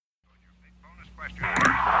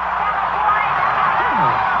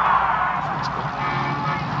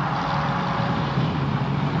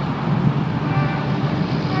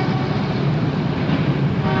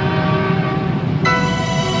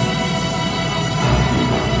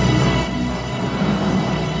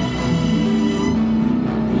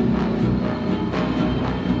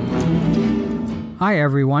Hi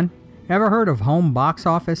everyone. Ever heard of home box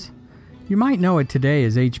office? You might know it today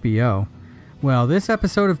as HBO. Well, this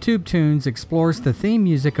episode of Tube Tunes explores the theme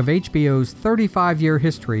music of HBO's 35-year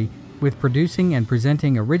history with producing and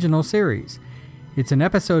presenting original series. It's an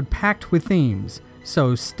episode packed with themes,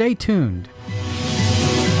 so stay tuned.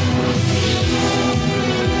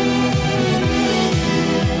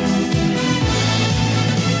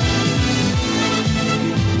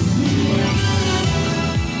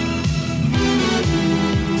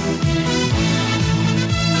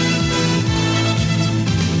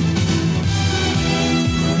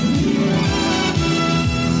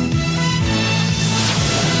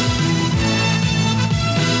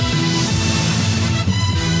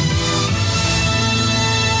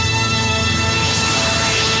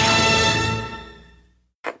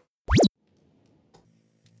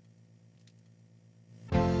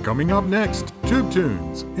 Coming up next, Tube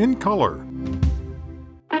Tunes in color.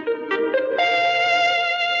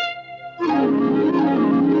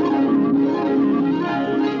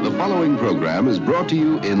 The following program is brought to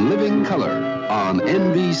you in living color on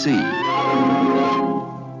NBC.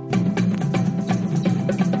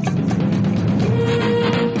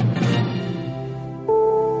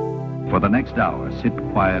 For the next hour, sit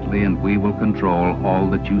quietly and we will control all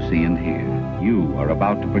that you see and hear. You are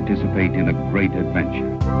about to participate in a great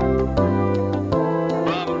adventure.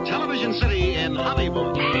 From Television City in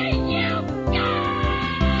Hollywood.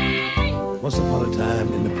 Once upon a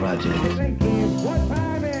time in the project. Hey kids, what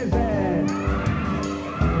time is it?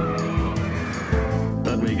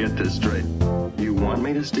 Let me get this straight. You want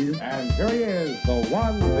me to steal? And here he is, the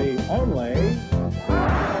one, the only.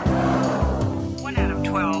 1 out of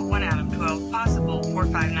 12, 1 out of 12 possible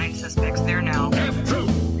 459 suspects there now.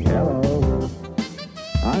 Hello.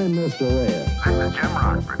 I'm Mr. Red. This is Jim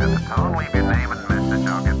Rockford. At the tone, leave your name and message.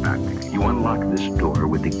 I'll get back to you. You unlock this door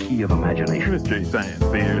with the key of imagination. Mystery Science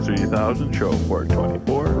Theater 3000, Show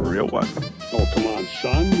 424, Real One. Oh, come on,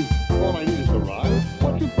 son. All I need is a ride.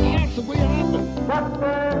 What could possibly happen? Suspense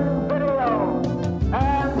Video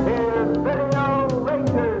and his video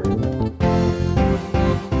racers.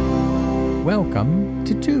 Welcome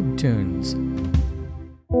to Tube Tunes.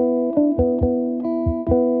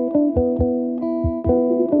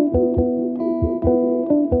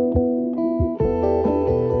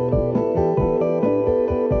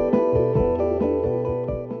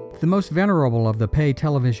 The most venerable of the pay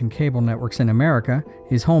television cable networks in America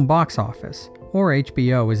is Home Box Office, or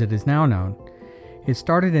HBO as it is now known. It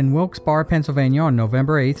started in Wilkes-Barre, Pennsylvania on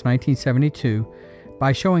November 8, 1972,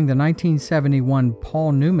 by showing the 1971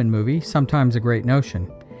 Paul Newman movie, Sometimes a Great Notion.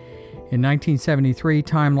 In 1973,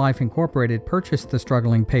 Time Life Incorporated purchased the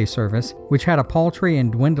struggling pay service, which had a paltry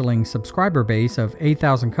and dwindling subscriber base of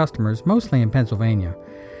 8,000 customers, mostly in Pennsylvania.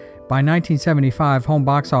 By 1975, Home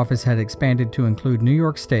Box Office had expanded to include New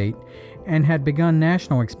York State and had begun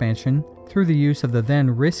national expansion through the use of the then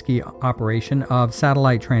risky operation of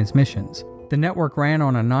satellite transmissions. The network ran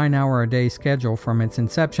on a 9-hour-a-day schedule from its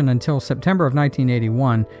inception until September of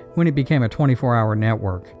 1981, when it became a 24-hour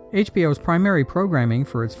network. HBO's primary programming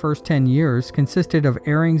for its first 10 years consisted of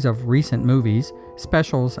airings of recent movies,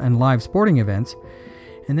 specials, and live sporting events,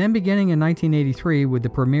 and then beginning in 1983 with the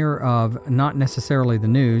premiere of Not Necessarily the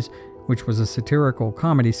News, which was a satirical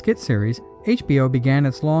comedy skit series, HBO began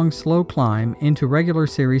its long, slow climb into regular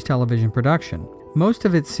series television production. Most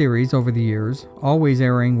of its series over the years, always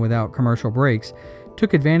airing without commercial breaks,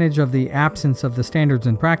 took advantage of the absence of the standards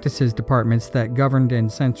and practices departments that governed and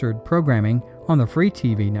censored programming on the free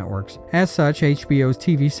TV networks. As such, HBO's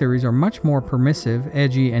TV series are much more permissive,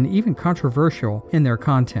 edgy, and even controversial in their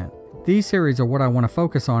content. These series are what I want to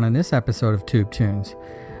focus on in this episode of Tube Tunes.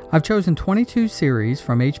 I've chosen 22 series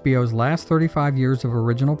from HBO's last 35 years of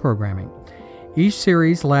original programming. Each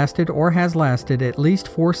series lasted or has lasted at least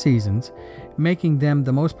 4 seasons, making them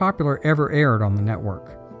the most popular ever aired on the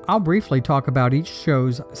network. I'll briefly talk about each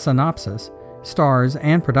show's synopsis, stars,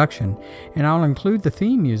 and production, and I'll include the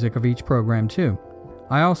theme music of each program too.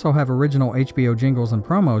 I also have original HBO jingles and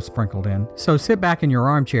promos sprinkled in, so sit back in your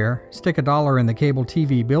armchair, stick $1 in the cable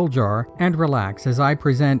TV bill jar, and relax as I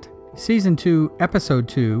present Season 2, Episode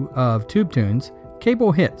 2 of Tube Tunes,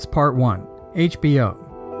 Cable Hits Part 1, HBO.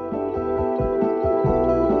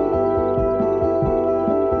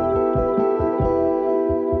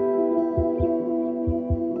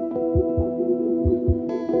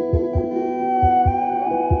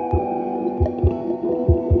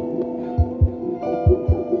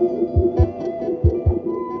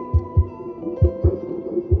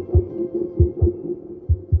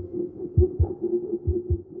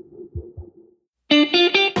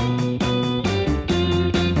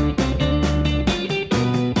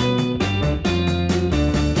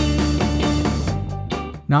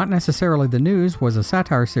 Not Necessarily the News was a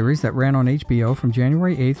satire series that ran on HBO from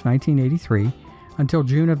January 8, 1983 until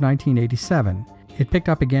June of 1987. It picked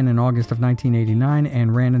up again in August of 1989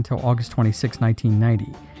 and ran until August 26,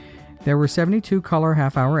 1990. There were 72 color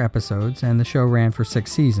half-hour episodes, and the show ran for 6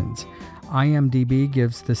 seasons. IMDb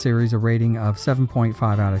gives the series a rating of 7.5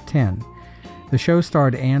 out of 10. The show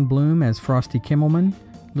starred Ann Bloom as Frosty Kimmelman,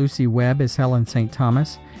 Lucy Webb as Helen St.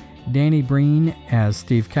 Thomas, Danny Breen as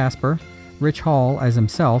Steve Casper, Rich Hall as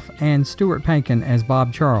himself, and Stuart Pankin as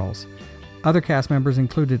Bob Charles. Other cast members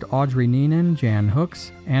included Audrey Neenan, Jan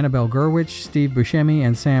Hooks, Annabelle Gurwitch, Steve Buscemi,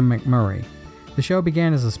 and Sam McMurray. The show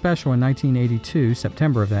began as a special in 1982,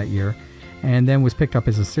 September of that year, and then was picked up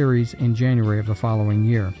as a series in January of the following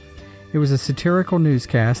year. It was a satirical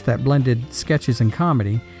newscast that blended sketches and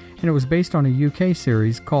comedy, and it was based on a UK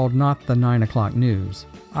series called Not the 9 O'Clock News.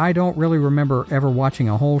 I don't really remember ever watching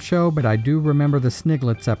a whole show, but I do remember the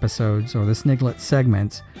Sniglets episodes, or the Sniglets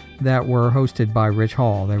segments, that were hosted by Rich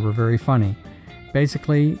Hall. They were very funny.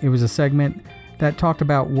 Basically, it was a segment that talked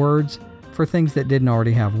about words for things that didn't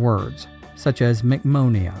already have words, such as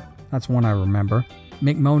McMonia. That's one I remember.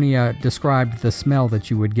 McMonia described the smell that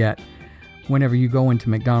you would get whenever you go into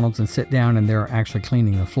McDonald's and sit down and they're actually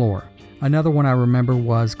cleaning the floor. Another one I remember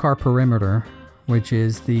was car perimeter, which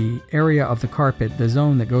is the area of the carpet, the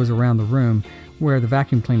zone that goes around the room where the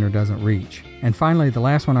vacuum cleaner doesn't reach. And finally, the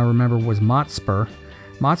last one I remember was Motspur.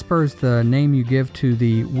 Motspur is the name you give to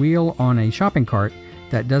the wheel on a shopping cart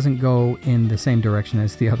that doesn't go in the same direction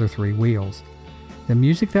as the other 3 wheels. The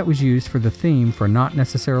music that was used for the theme for Not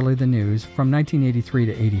Necessarily the News from 1983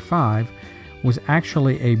 to 85 was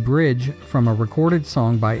actually a bridge from a recorded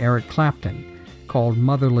song by Eric Clapton called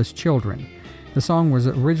Motherless Children. The song was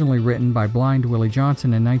originally written by Blind Willie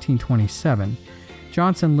Johnson in 1927.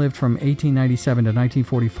 Johnson lived from 1897 to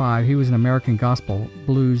 1945. He was an American gospel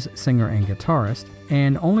blues singer and guitarist,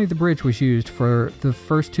 and only the bridge was used for the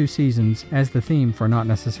first 2 seasons as the theme for Not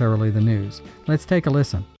Necessarily the News. Let's take a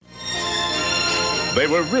listen. They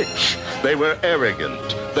were rich, they were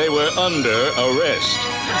arrogant, they were under arrest.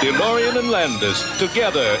 DeLorean and Landis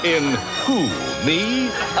together in Who, Me?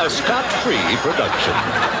 A Scot-Free production.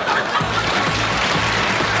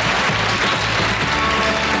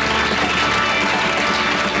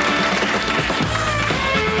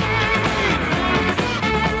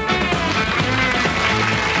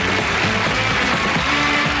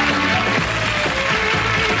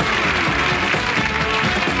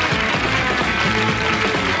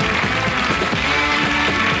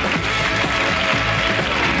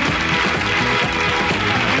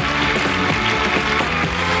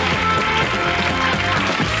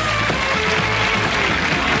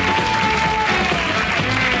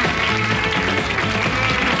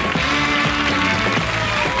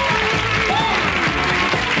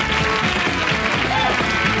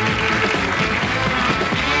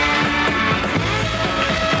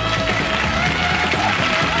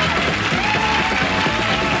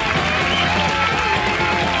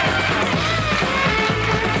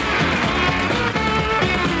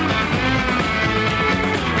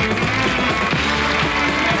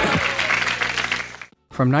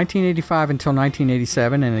 From 1985 until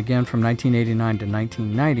 1987, and again from 1989 to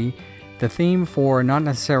 1990, the theme for Not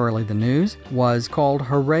Necessarily the News was called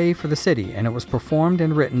Hooray for the City, and it was performed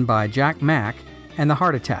and written by Jack Mack and the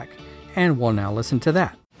Heart Attack. And we'll now listen to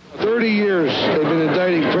that. 30 years they've been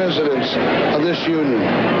indicting presidents of this union.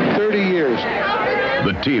 30 years.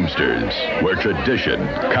 The Teamsters, where tradition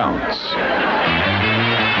counts.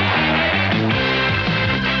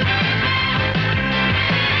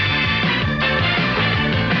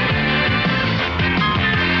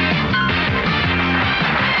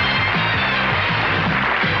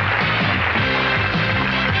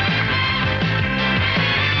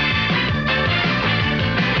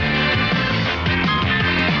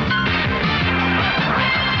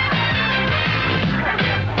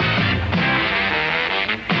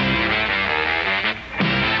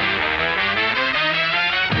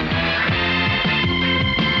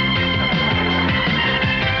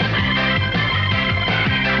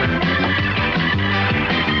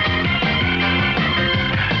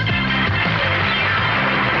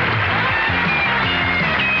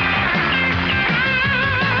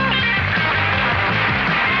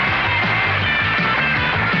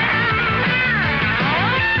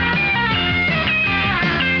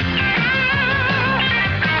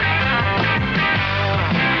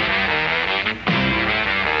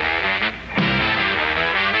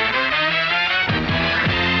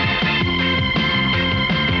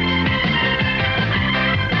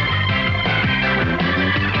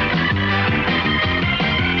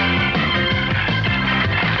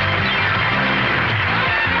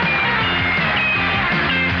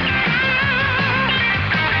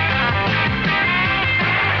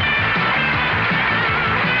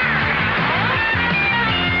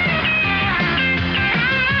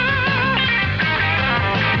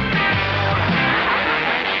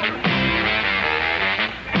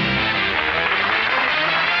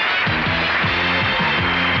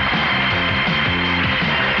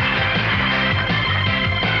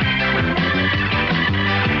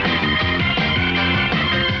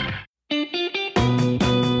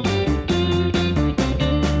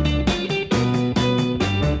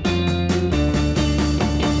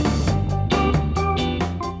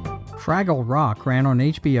 Fraggle Rock ran on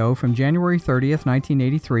HBO from January 30th,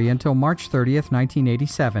 1983 until March 30th,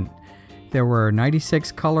 1987. There were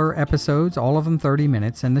 96 color episodes, all of them 30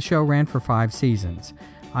 minutes, and the show ran for 5 seasons.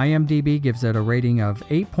 IMDb gives it a rating of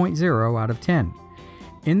 8.0 out of 10.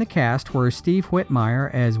 In the cast were Steve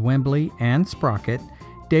Whitmire as Wembley and Sprocket,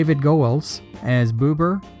 David Goels as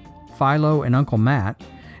Boober, Philo and Uncle Matt,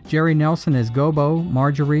 Jerry Nelson as Gobo,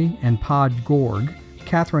 Marjorie, and Pod Gorg,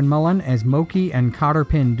 Catherine Mullen as Moki and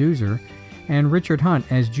Cotterpin Doozer, and Richard Hunt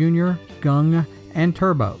as Junior, Gung, and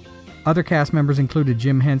Turbo. Other cast members included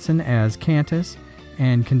Jim Henson as Cantus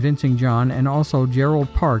and Convincing John, and also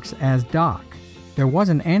Gerald Parks as Doc. There was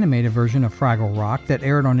an animated version of Fraggle Rock that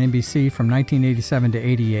aired on NBC from 1987 to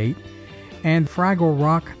 88, and Fraggle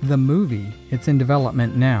Rock the Movie. It's in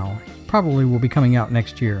development now. Probably will be coming out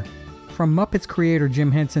next year. From Muppets creator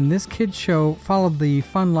Jim Henson, this kids show followed the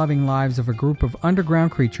fun-loving lives of a group of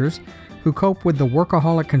underground creatures who cope with the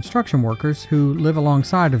workaholic construction workers who live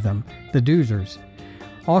alongside of them, the Doozers.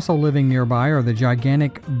 Also living nearby are the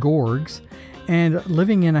gigantic Gorgs, and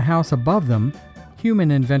living in a house above them,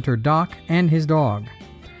 human inventor Doc and his dog.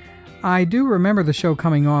 I do remember the show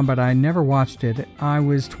coming on, but I never watched it. I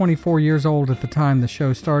was 24 years old at the time the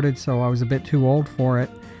show started, so I was a bit too old for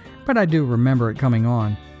it, but I do remember it coming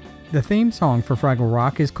on. The theme song for Fraggle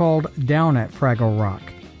Rock is called Down at Fraggle Rock,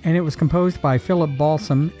 and it was composed by Philip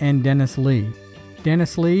Balsam and Dennis Lee.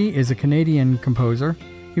 Dennis Lee is a Canadian composer.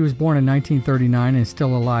 He was born in 1939 and is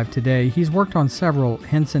still alive today. He's worked on several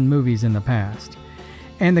Henson movies in the past.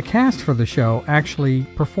 And the cast for the show actually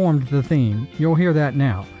performed the theme. You'll hear that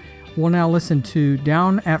now. We'll now listen to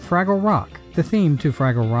Down at Fraggle Rock, the theme to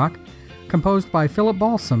Fraggle Rock, composed by Philip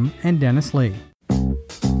Balsam and Dennis Lee.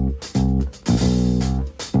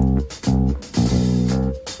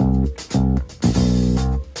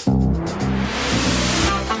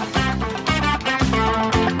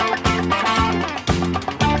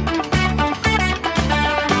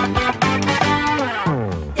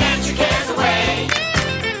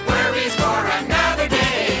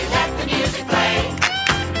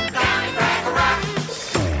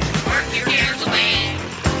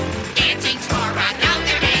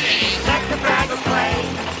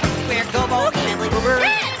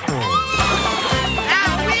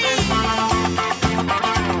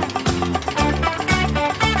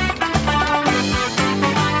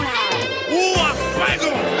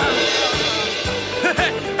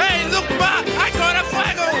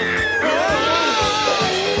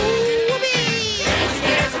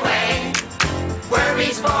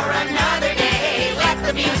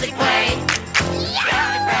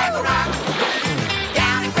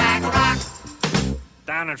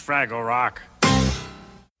 Fraggle Rock.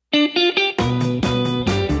 The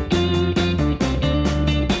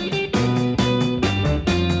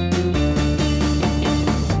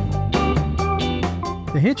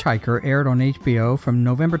Hitchhiker aired on HBO from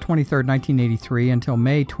November 23, 1983 until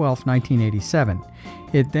May 12, 1987.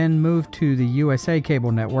 It then moved to the USA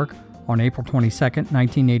Cable Network on April 22,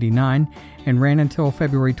 1989 and ran until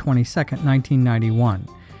February 22, 1991.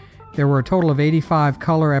 There were a total of 85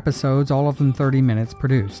 color episodes, all of them 30 minutes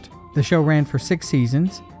produced. The show ran for 6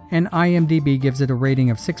 seasons, and IMDb gives it a rating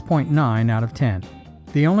of 6.9 out of 10.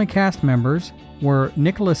 The only cast members were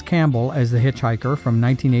Nicholas Campbell as the Hitchhiker from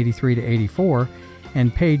 1983 to 84,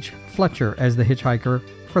 and Paige Fletcher as the Hitchhiker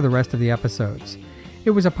for the rest of the episodes.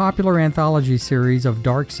 It was a popular anthology series of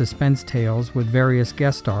dark suspense tales with various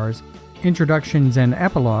guest stars. Introductions and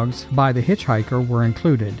epilogues by the Hitchhiker were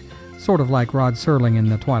included, sort of like Rod Serling in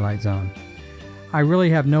The Twilight Zone. I really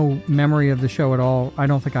have no memory of the show at all. I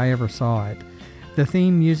don't think I ever saw it. The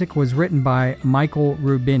theme music was written by Michael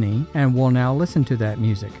Rubini, and we'll now listen to that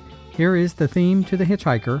music. Here is the theme to The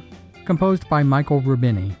Hitchhiker, composed by Michael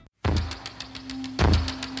Rubini.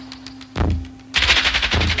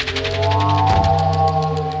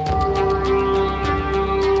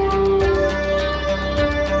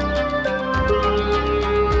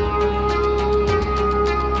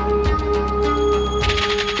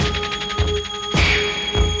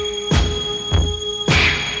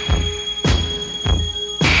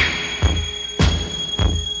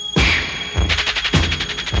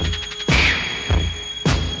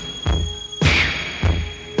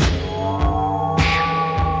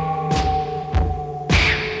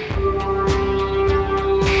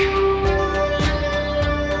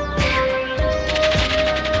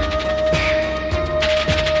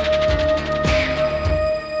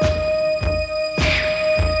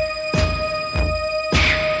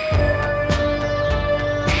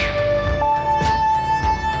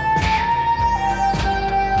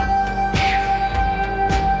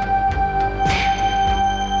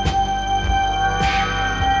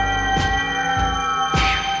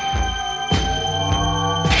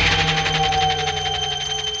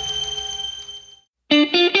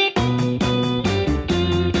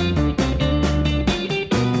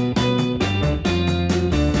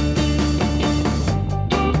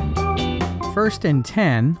 First and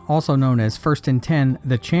 10, also known as First and 10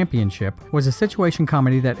 The Championship, was a situation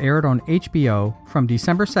comedy that aired on HBO from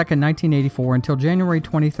December 2, 1984 until January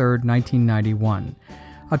 23, 1991.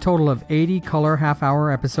 A total of 80 color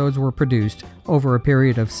half-hour episodes were produced over a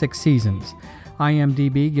period of 6 seasons.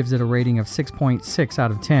 IMDb gives it a rating of 6.6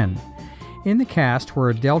 out of 10. In the cast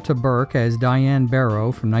were Delta Burke as Diane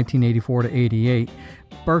Barrow from 1984 to 88.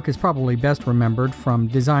 Burke is probably best remembered from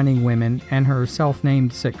Designing Women and her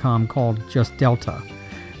self-named sitcom called Just Delta.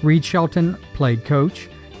 Reed Shelton played Coach.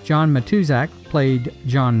 John Matuzak played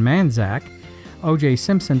John Manzak. O.J.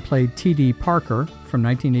 Simpson played T.D. Parker from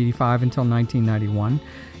 1985 until 1991.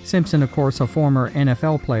 Simpson, of course, a former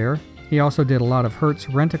NFL player. He also did a lot of Hertz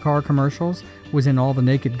rent-a-car commercials, was in all the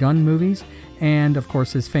Naked Gun movies, and, of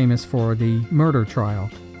course, is famous for the murder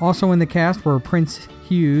trial. Also in the cast were Prince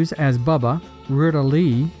Hughes as Bubba, Ruta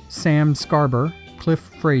Lee, Sam Scarber, Cliff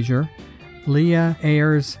Frazier, Leah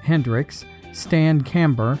Ayers Hendricks, Stan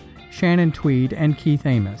Camber, Shannon Tweed, and Keith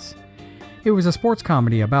Amos. It was a sports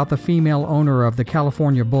comedy about the female owner of the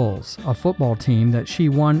California Bulls, a football team that she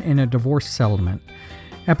won in a divorce settlement.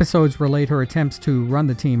 Episodes relate her attempts to run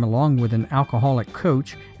the team along with an alcoholic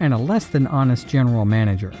coach and a less than honest general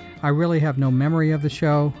manager. I really have no memory of the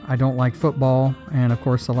show. I don't like football, and of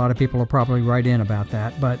course a lot of people will probably write in about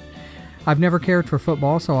that, but I've never cared for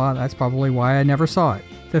football, so that's probably why I never saw it.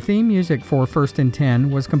 The theme music for First and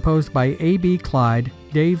 10 was composed by A.B. Clyde,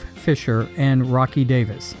 Dave Fisher, and Rocky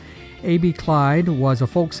Davis. A.B. Clyde was a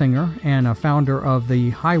folk singer and a founder of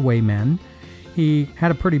the Highwaymen. He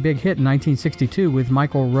had a pretty big hit in 1962 with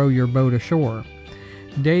Michael Row Your Boat Ashore.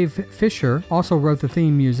 Dave Fisher also wrote the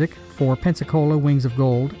theme music for Pensacola, Wings of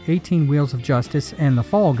Gold, 18 Wheels of Justice, and The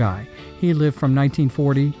Fall Guy. He lived from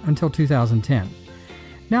 1940 until 2010.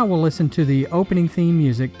 Now we'll listen to the opening theme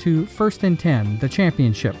music to First and 10, The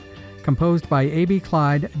Championship, composed by A.B.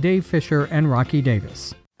 Clyde, Dave Fisher, and Rocky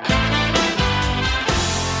Davis. My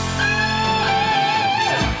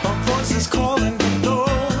voice is calling to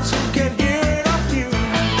those who can hear it of you.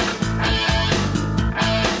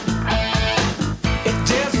 It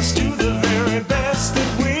dares us to the very best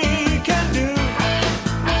that we can do.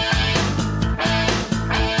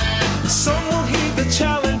 Some will heed the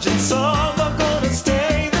challenge and some are gonna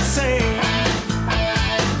stay the same.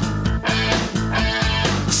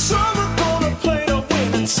 Some are gonna play to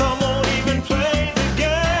win and some won't even play the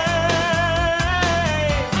game.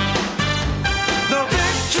 The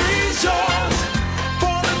victory's yours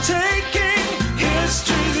for the taking,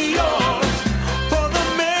 history's yours for the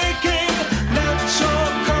making. Natural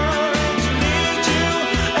courage needs you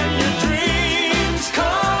and your dreams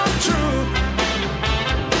come true.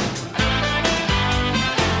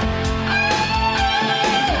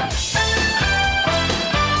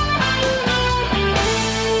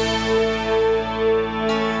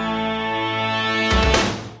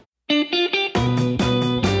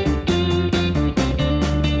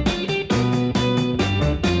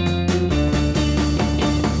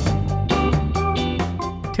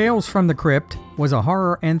 Tales from the Crypt was a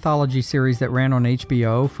horror anthology series that ran on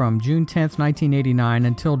HBO from June 10, 1989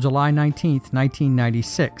 until July 19,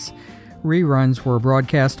 1996. Reruns were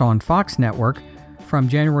broadcast on Fox Network from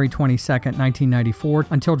January 22, 1994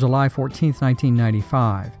 until July 14,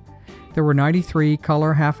 1995. There were 93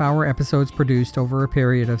 color half-hour episodes produced over a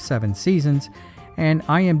period of 7 seasons, and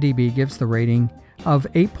IMDb gives the rating of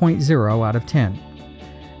 8.0 out of 10.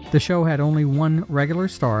 The show had only one regular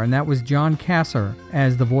star, and that was John Kasser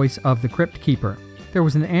as the voice of the Crypt Keeper. There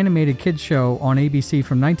was an animated kids show on ABC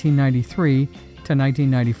from 1993 to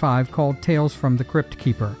 1995 called Tales from the Crypt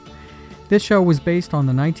Keeper. This show was based on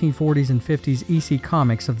the 1940s and 50s EC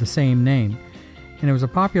comics of the same name, and it was a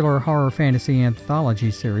popular horror fantasy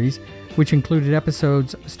anthology series which included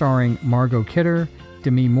episodes starring Margot Kidder,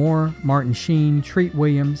 Demi Moore, Martin Sheen, Treat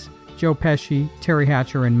Williams, Joe Pesci, Terry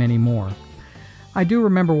Hatcher, and many more. I do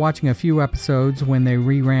remember watching a few episodes when they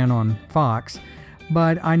reran on Fox,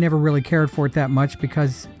 but I never really cared for it that much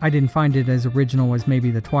because I didn't find it as original as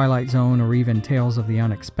maybe The Twilight Zone or even Tales of the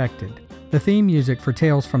Unexpected. The theme music for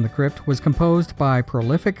Tales from the Crypt was composed by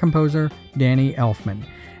prolific composer Danny Elfman.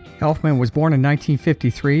 Elfman was born in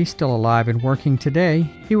 1953, still alive and working today.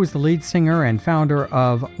 He was the lead singer and founder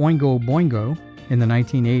of Oingo Boingo in the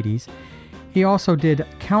 1980s. He also did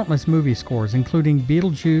countless movie scores, including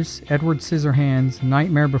Beetlejuice, Edward Scissorhands,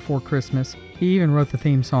 Nightmare Before Christmas. He even wrote the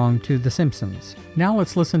theme song to The Simpsons. Now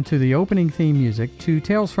let's listen to the opening theme music to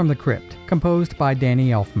Tales from the Crypt, composed by Danny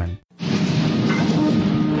Elfman.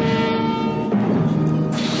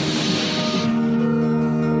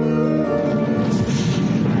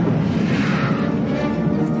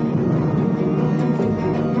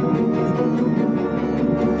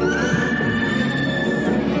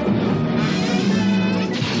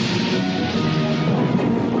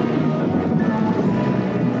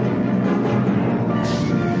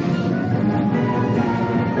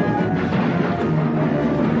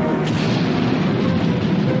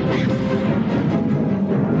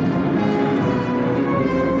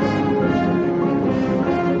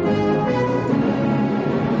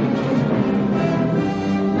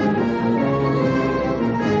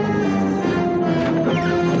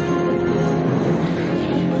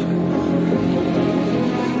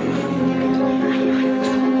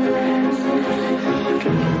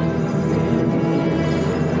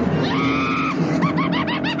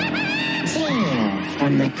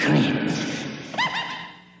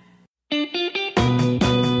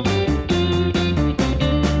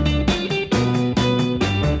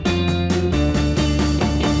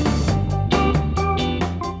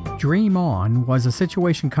 was a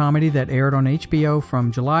situation comedy that aired on HBO from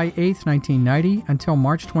July 8, 1990 until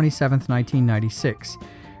March 27, 1996.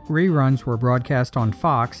 Reruns were broadcast on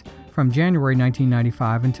Fox from January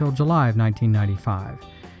 1995 until July of 1995.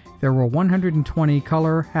 There were 120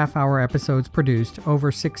 color half-hour episodes produced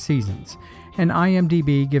over 6 seasons, and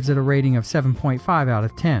IMDb gives it a rating of 7.5 out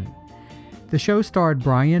of 10. The show starred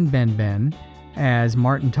Brian Benben as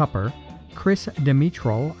Martin Tupper, Chris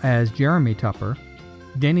Dimitrol as Jeremy Tupper,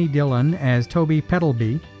 Denny Dillon as Toby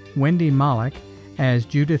Petalby, Wendy Malick as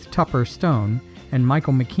Judith Tupper Stone, and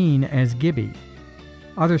Michael McKean as Gibby.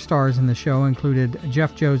 Other stars in the show included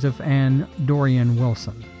Jeff Joseph and Dorian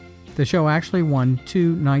Wilson. The show actually won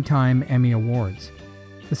 2 Nighttime Emmy Awards.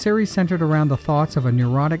 The series centered around the thoughts of a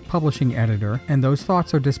neurotic publishing editor, and those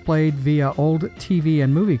thoughts are displayed via old TV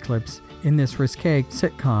and movie clips in this risque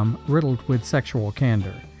sitcom riddled with sexual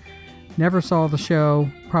candor. Never saw the show,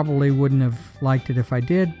 probably wouldn't have liked it if I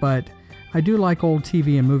did, but I do like old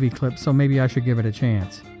TV and movie clips, so maybe I should give it a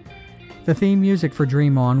chance. The theme music for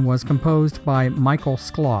Dream On was composed by Michael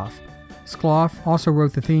Skloff. Skloff also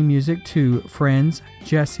wrote the theme music to Friends,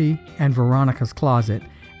 Jessie, and Veronica's Closet,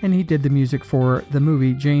 and he did the music for the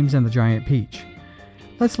movie James and the Giant Peach.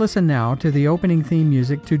 Let's listen now to the opening theme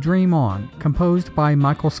music to Dream On, composed by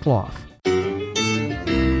Michael Skloff.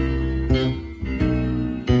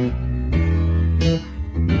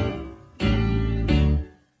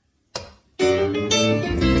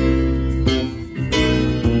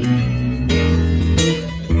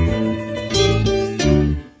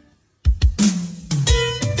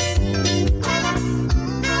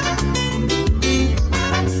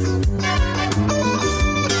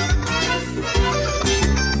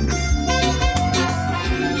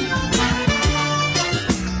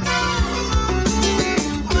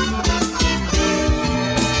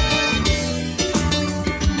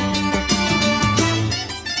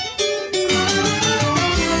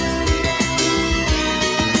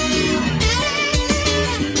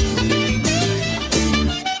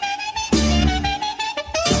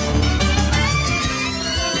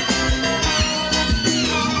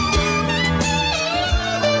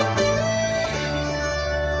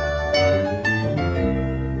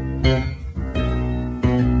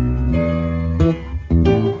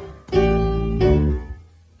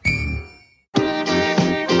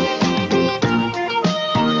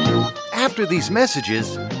 After these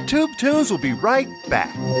messages, Tube Tunes will be right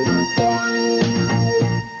back.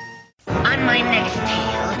 On my next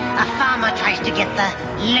tale, a farmer tries to get the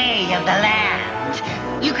lay of the land.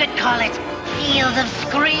 You could call it Field of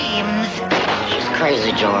Screams. She's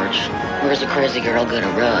crazy, George. Where's the crazy girl gonna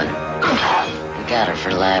run? We got her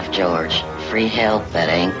for life, George. Free help that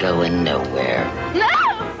ain't going nowhere. No!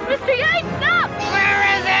 Mr. Yates, stop! Where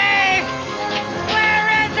is he? Where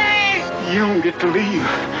is he? You don't get to leave.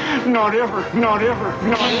 Not ever, not ever,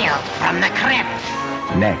 not ever. Tales from the crypt.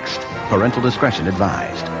 Next, parental discretion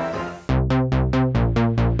advised.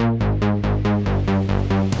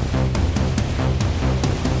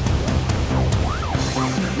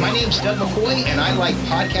 My name's Doug McCoy, and I like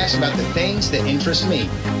podcasts about the things that interest me.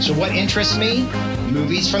 So what interests me?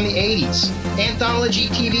 Movies from the 80s, anthology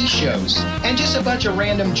TV shows, and just a bunch of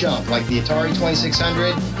random junk like the Atari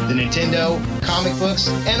 2600, the Nintendo, comic books,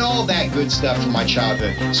 and all that good stuff from my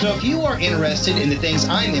childhood. So if you are interested in the things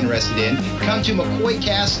I'm interested in, come to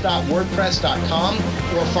mccoycast.wordpress.com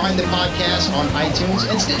or find the podcast on iTunes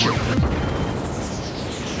and Stitcher.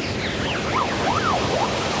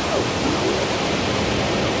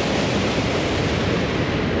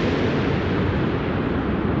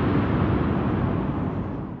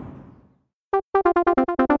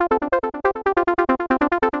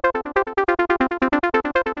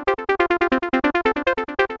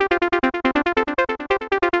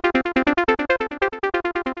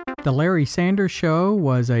 The Larry Sanders Show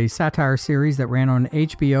was a satire series that ran on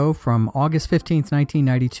HBO from August 15,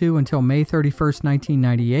 1992 until May 31,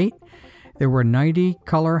 1998. There were 90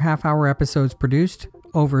 color half-hour episodes produced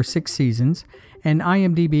over 6 seasons, and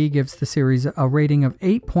IMDb gives the series a rating of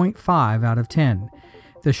 8.5 out of 10.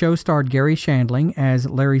 The show starred Gary Shandling as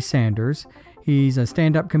Larry Sanders. He's a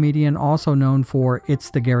stand-up comedian also known for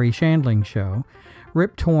It's the Gary Shandling Show.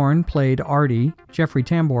 Rip Torn played Artie. Jeffrey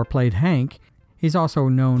Tambor played Hank. He's also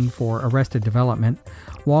known for Arrested Development.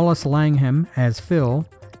 Wallace Langham as Phil,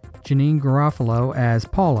 Janine Garofalo as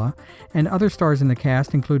Paula, and other stars in the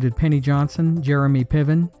cast included Penny Johnson, Jeremy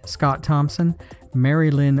Piven, Scott Thompson, Mary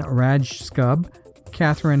Lynn Rajskub,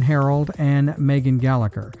 Catherine Harold, and Megan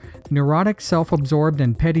Gallagher. Neurotic, self-absorbed,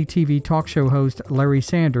 and petty TV talk show host Larry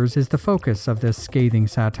Sanders is the focus of this scathing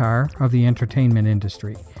satire of the entertainment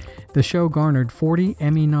industry. The show garnered 40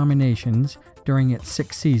 Emmy nominations during its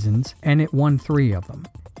 6 seasons, and it won 3 of them.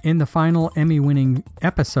 In the final Emmy-winning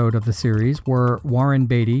episode of the series were Warren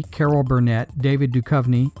Beatty, Carol Burnett, David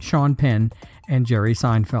Duchovny, Sean Penn, and Jerry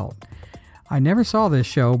Seinfeld. I never saw this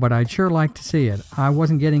show, but I'd sure like to see it. I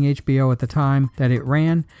wasn't getting HBO at the time that it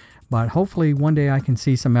ran, but hopefully one day I can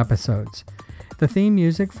see some episodes. The theme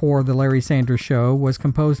music for The Larry Sanders Show was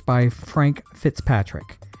composed by Frank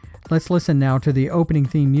Fitzpatrick. Let's listen now to the opening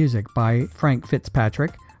theme music by Frank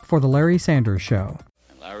Fitzpatrick for The Larry Sanders Show.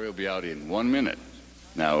 Larry will be out in 1 minute.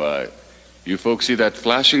 Now, you folks see that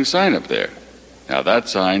flashing sign up there? Now, that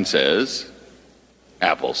sign says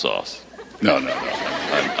applesauce. No.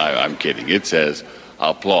 I'm kidding. It says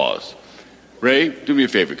applause. Ray, do me a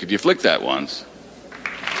favor. Could you flick that once?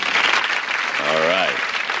 All right.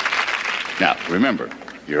 Now, remember,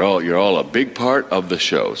 you're all a big part of the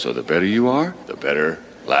show. So the better you are, the better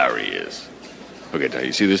Larry is. Okay, now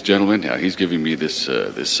you see this gentleman? Now he's giving me this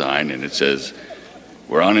sign, and it says,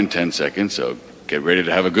 "We're on in 10 seconds, so get ready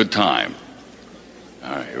to have a good time."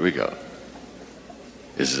 All right, here we go.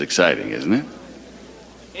 This is exciting, isn't it?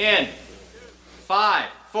 In 5,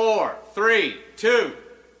 4, 3, 2.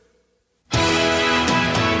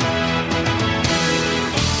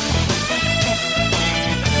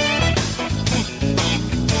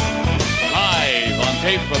 Live on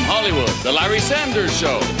tape from Hollywood, The Larry Sanders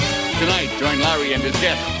Show. Tonight, join Larry and his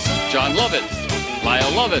guests, John Lovitz,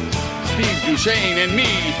 Lyle Lovett, Steve Duchesne, and me,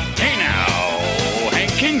 hey now,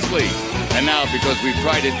 Hank Kingsley. And now, because we've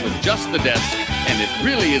tried it with just the desk, and it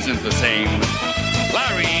really isn't the same,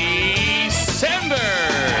 Larry Sanders.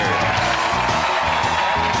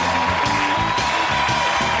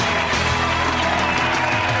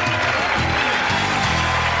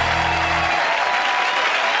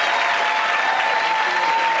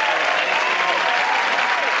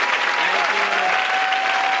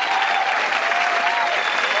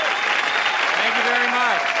 Thank you very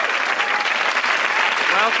much.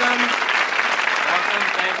 Welcome.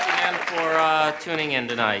 Thanks again for tuning in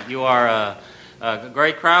tonight. You are a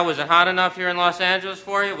great crowd. Was it hot enough here in Los Angeles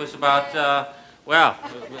for you? It was about, well,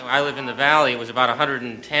 I live in the valley. It was about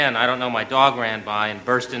 110. I don't know, my dog ran by and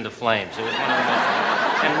burst into flames. It was one of the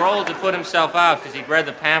most... And rolled to put himself out because he'd read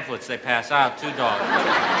the pamphlets they pass out to dogs.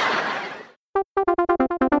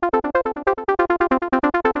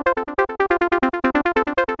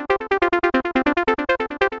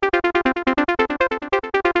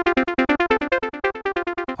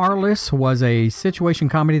 Arliss was a situation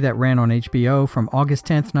comedy that ran on HBO from August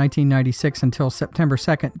 10th, 1996 until September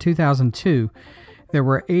 2nd, 2002. There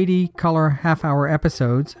were 80 color half-hour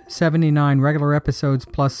episodes, 79 regular episodes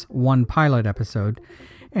plus 1 pilot episode,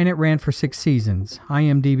 and it ran for 6 seasons.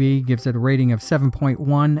 IMDb gives it a rating of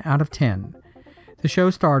 7.1 out of 10. The show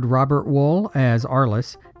starred Robert Wuhl as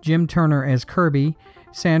Arliss, Jim Turner as Kirby,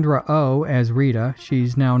 Sandra Oh as Rita,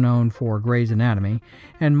 she's now known for Grey's Anatomy,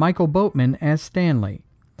 and Michael Boatman as Stanley.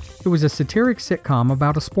 It was a satiric sitcom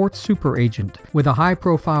about a sports super agent with a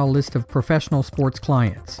high-profile list of professional sports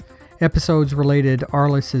clients. Episodes related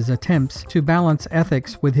Arliss's attempts to balance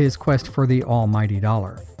ethics with his quest for the almighty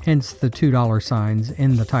dollar, hence the $2 signs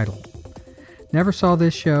in the title. Never saw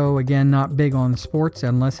this show, again not big on sports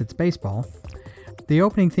unless it's baseball. The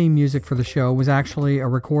opening theme music for the show was actually a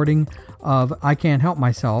recording of I Can't Help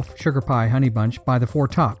Myself, Sugar Pie Honey Bunch by the Four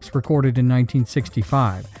Tops, recorded in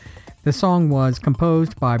 1965. The song was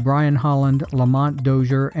composed by Brian Holland, Lamont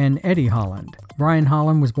Dozier, and Eddie Holland. Brian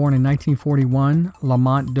Holland was born in 1941,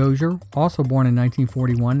 Lamont Dozier, also born in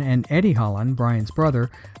 1941, and Eddie Holland, Brian's brother,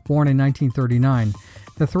 born in 1939.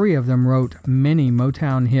 The three of them wrote many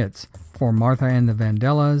Motown hits for Martha and the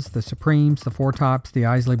Vandellas, the Supremes, the Four Tops, the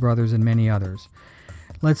Isley Brothers, and many others.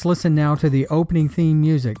 Let's listen now to the opening theme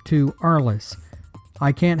music to Arliss,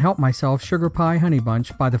 I Can't Help Myself, Sugar Pie Honey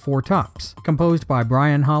Bunch by the Four Tops, composed by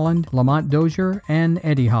Brian Holland, Lamont Dozier, and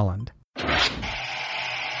Eddie Holland.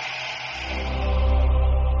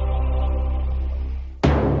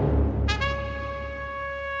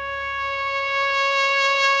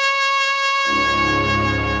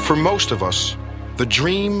 For most of us, the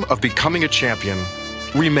dream of becoming a champion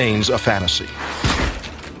remains a fantasy.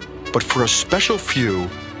 But for a special few,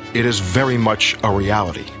 it is very much a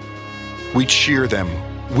reality. We cheer them.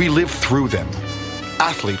 We live through them.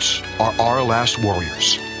 Athletes are our last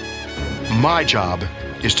warriors. My job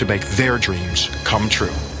is to make their dreams come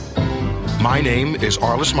true. My name is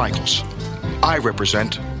Arliss Michaels. I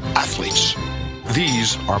represent athletes.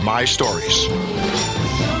 These are my stories.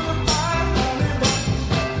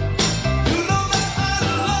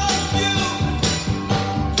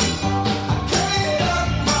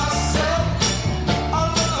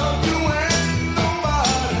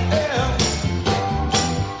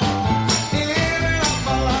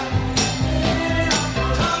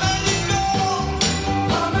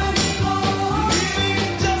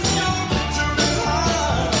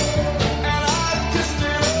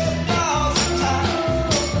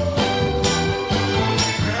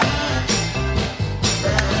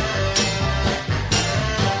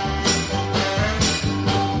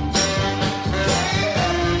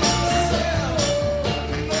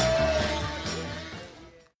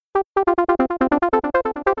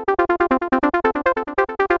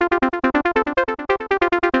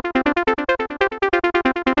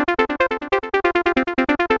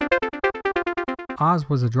 Oz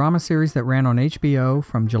was a drama series that ran on HBO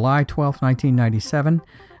from July 12, 1997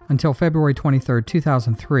 until February 23,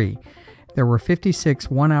 2003. There were 56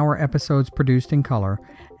 one-hour episodes produced in color,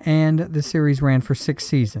 and the series ran for 6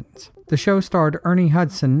 seasons. The show starred Ernie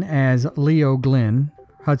Hudson as Leo Glynn,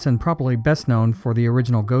 Hudson probably best known for the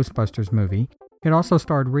original Ghostbusters movie. It also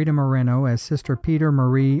starred Rita Moreno as Sister Peter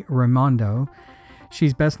Marie Raimondo.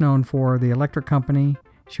 She's best known for The Electric Company.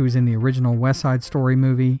 She was in the original West Side Story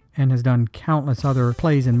movie and has done countless other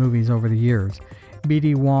plays and movies over the years.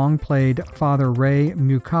 B.D. Wong played Father Ray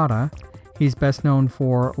Mukata. He's best known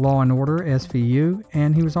for Law & Order, SVU,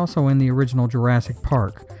 and he was also in the original Jurassic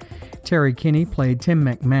Park. Terry Kinney played Tim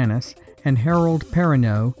McManus, and Harold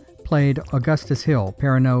Perrineau played Augustus Hill,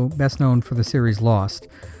 Perrineau best known for the series Lost.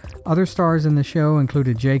 Other stars in the show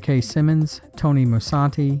included J.K. Simmons, Tony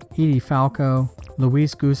Musante, Edie Falco,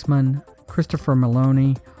 Luis Guzman, Christopher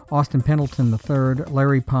Maloney, Austin Pendleton III,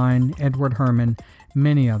 Larry Pine, Edward Herman,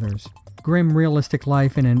 many others. Grim realistic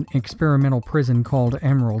life in an experimental prison called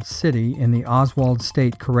Emerald City in the Oswald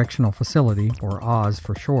State Correctional Facility, or Oz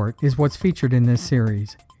for short, is what's featured in this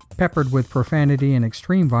series. Peppered with profanity and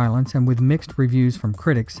extreme violence and with mixed reviews from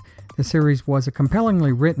critics, the series was a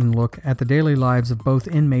compellingly written look at the daily lives of both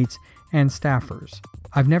inmates and staffers.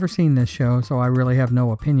 I've never seen this show, so I really have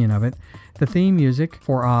no opinion of it. The theme music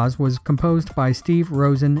for Oz was composed by Steve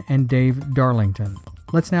Rosen and Dave Darlington.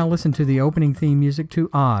 Let's now listen to the opening theme music to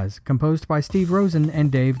Oz, composed by Steve Rosen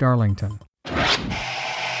and Dave Darlington.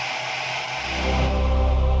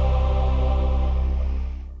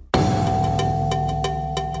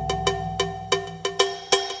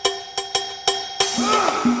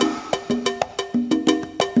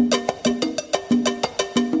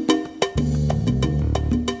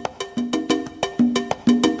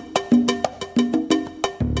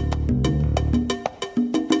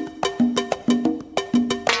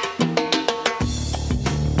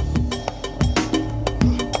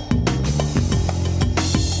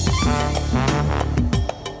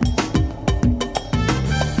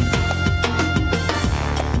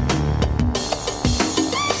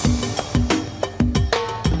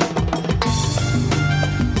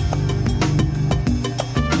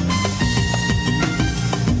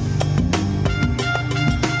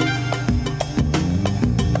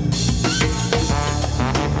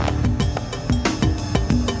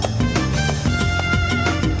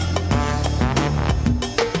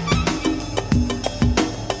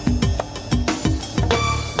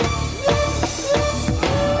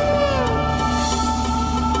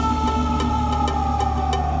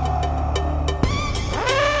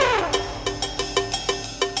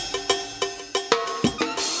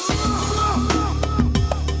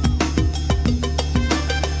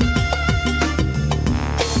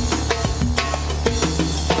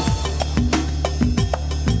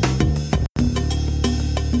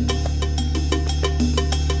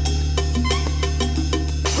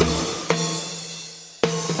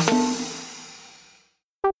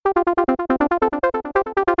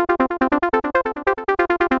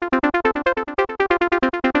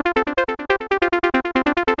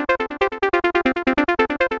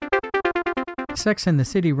 Sex and the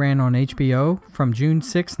City ran on HBO from June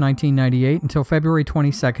 6, 1998 until February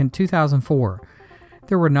 22, 2004.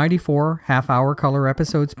 There were 94 half-hour color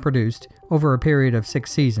episodes produced over a period of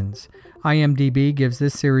 6 seasons. IMDb gives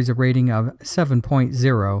this series a rating of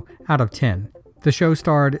 7.0 out of 10. The show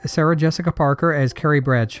starred Sarah Jessica Parker as Carrie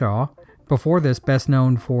Bradshaw, before this best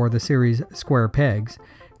known for the series Square Pegs,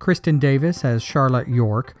 Kristen Davis as Charlotte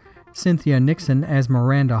York, Cynthia Nixon as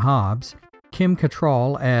Miranda Hobbs, Kim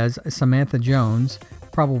Cattrall as Samantha Jones,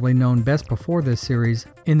 probably known best before this series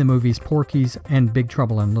in the movies Porky's and Big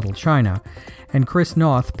Trouble in Little China, and Chris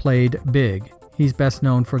Noth played Big. He's best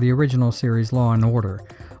known for the original series Law & Order.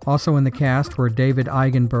 Also in the cast were David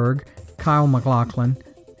Eigenberg, Kyle MacLachlan,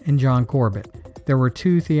 and John Corbett. There were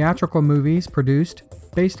 2 theatrical movies produced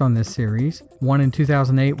based on this series, one in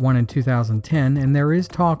 2008, one in 2010, and there is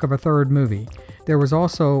talk of a third movie. There was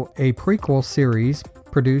also a prequel series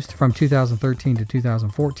produced from 2013 to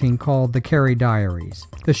 2014 called The Carrie Diaries.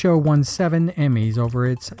 The show won 7 Emmys over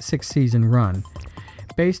its 6-season run.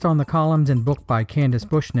 Based on the columns and book by Candace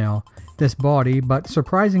Bushnell, this bawdy but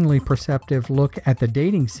surprisingly perceptive look at the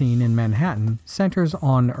dating scene in Manhattan centers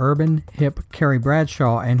on urban, hip Carrie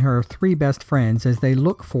Bradshaw and her 3 best friends as they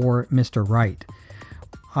look for Mr. Right.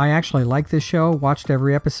 I actually like this show, watched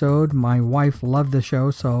every episode. My wife loved the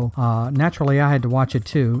show, so naturally I had to watch it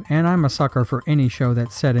too, and I'm a sucker for any show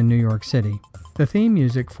that's set in New York City. The theme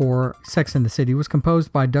music for Sex and the City was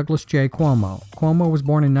composed by Douglas J. Cuomo. Cuomo was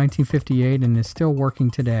born in 1958 and is still working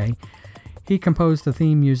today. He composed the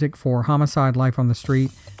theme music for Homicide: Life on the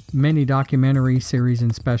Street, many documentary series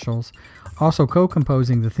and specials. Also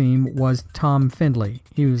co-composing the theme was Tom Findlay.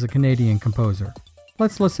 He was a Canadian composer.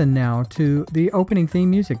 Let's listen now to the opening theme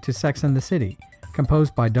music to Sex and the City,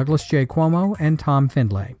 composed by Douglas J. Cuomo and Tom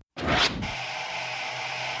Findlay.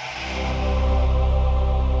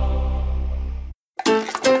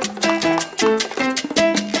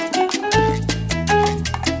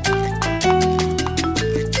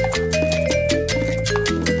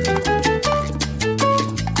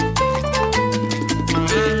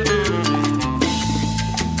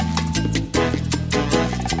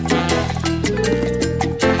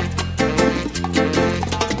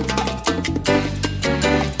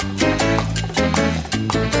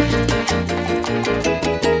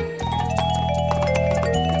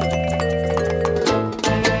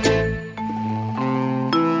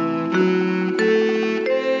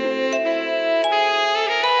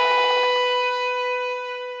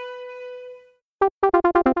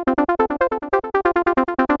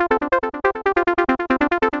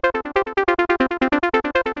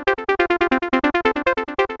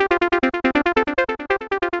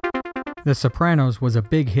 The Sopranos was a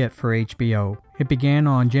big hit for HBO. It began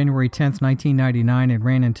on January 10, 1999 and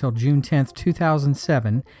ran until June 10,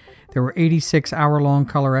 2007. There were 86 hour-long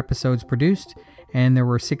color episodes produced, and there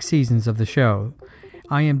were 6 seasons of the show.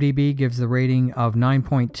 IMDb gives the rating of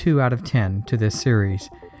 9.2 out of 10 to this series.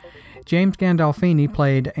 James Gandolfini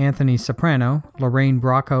played Anthony Soprano, Lorraine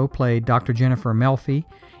Bracco played Dr. Jennifer Melfi,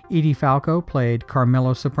 Edie Falco played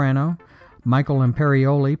Carmelo Soprano, Michael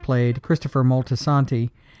Imperioli played Christopher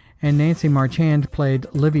Moltisanti, and Nancy Marchand played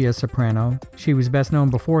Livia Soprano. She was best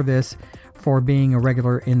known before this for being a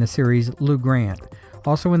regular in the series Lou Grant.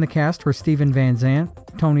 Also in the cast were Stephen Van Zandt,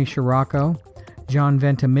 Tony Scirocco, John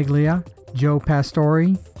Ventimiglia, Joe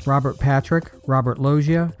Pastore, Robert Patrick, Robert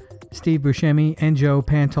Loggia, Steve Buscemi, and Joe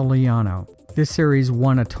Pantoliano. This series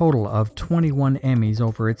won a total of 21 Emmys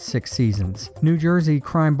over its 6 seasons. New Jersey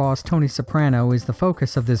crime boss Tony Soprano is the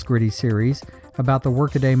focus of this gritty series about the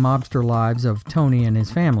workaday mobster lives of Tony and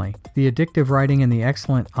his family. The addictive writing and the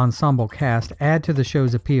excellent ensemble cast add to the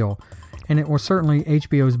show's appeal, and it was certainly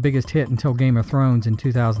HBO's biggest hit until Game of Thrones in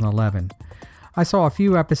 2011. I saw a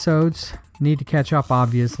few episodes, need to catch up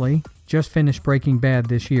obviously. Just finished Breaking Bad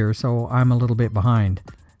this year, so I'm a little bit behind.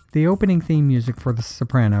 The opening theme music for The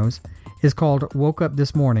Sopranos is called Woke Up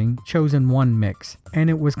This Morning, Chosen One Mix, and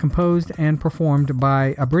it was composed and performed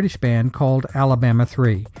by a British band called Alabama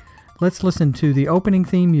 3. Let's listen to the opening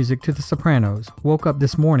theme music to The Sopranos, Woke Up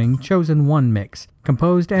This Morning, Chosen One Mix,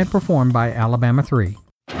 composed and performed by Alabama 3.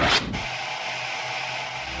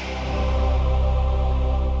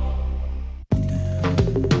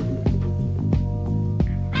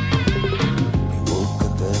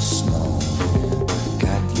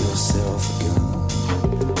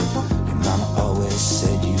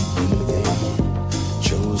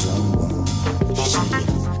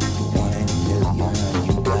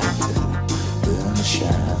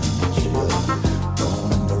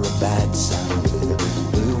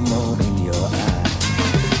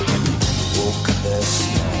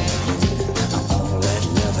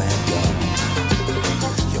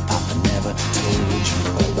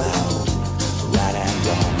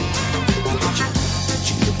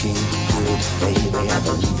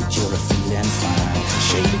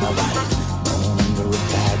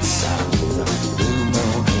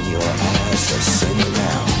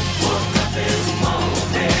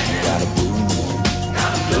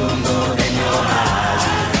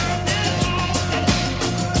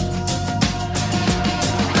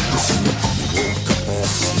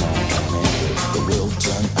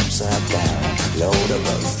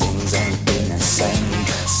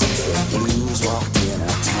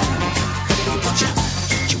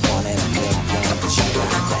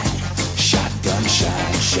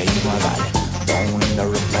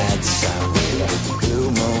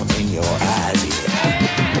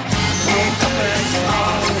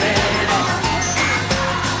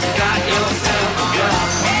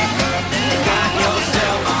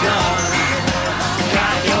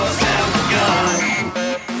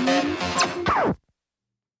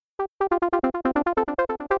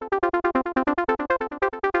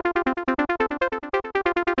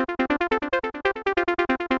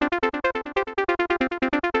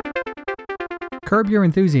 Curb Your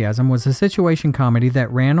Enthusiasm was a situation comedy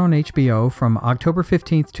that ran on HBO from October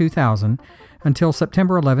 15, 2000 until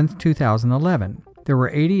September 11, 2011. There were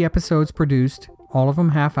 80 episodes produced, all of them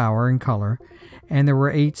half-hour in color, and there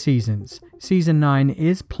were 8 seasons. Season 9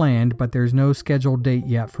 is planned, but there's no scheduled date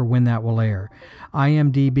yet for when that will air.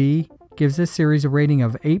 IMDb gives this series a rating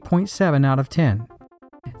of 8.7 out of 10.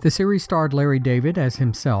 The series starred Larry David as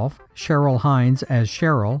himself, Cheryl Hines as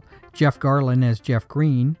Cheryl, Jeff Garlin as Jeff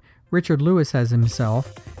Green, Richard Lewis as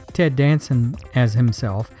himself, Ted Danson as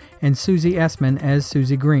himself, and Susie Essman as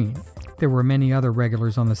Susie Green. There were many other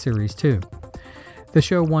regulars on the series too. The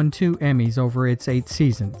show won 2 Emmys over its 8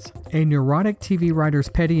 seasons. A neurotic TV writer's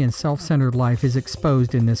petty and self-centered life is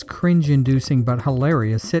exposed in this cringe-inducing but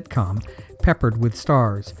hilarious sitcom, peppered with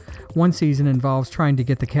stars. One season involves trying to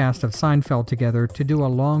get the cast of Seinfeld together to do a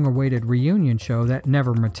long-awaited reunion show that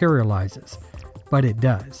never materializes. But it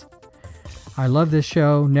does. I love this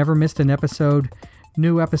show, never missed an episode.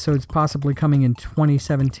 New episodes possibly coming in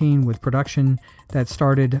 2017 with production that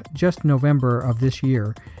started just November of this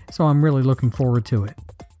year, so I'm really looking forward to it.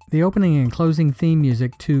 The opening and closing theme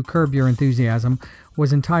music to Curb Your Enthusiasm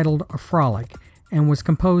was entitled Frolic and was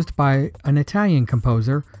composed by an Italian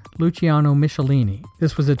composer, Luciano Michelini.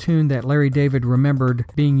 This was a tune that Larry David remembered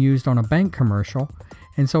being used on a bank commercial,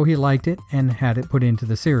 and so he liked it and had it put into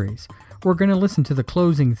the series. We're going to listen to the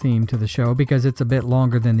closing theme to the show because it's a bit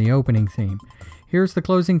longer than the opening theme. Here's the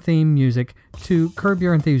closing theme music to Curb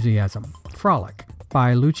Your Enthusiasm, Frolic,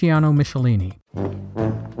 by Luciano Michelini.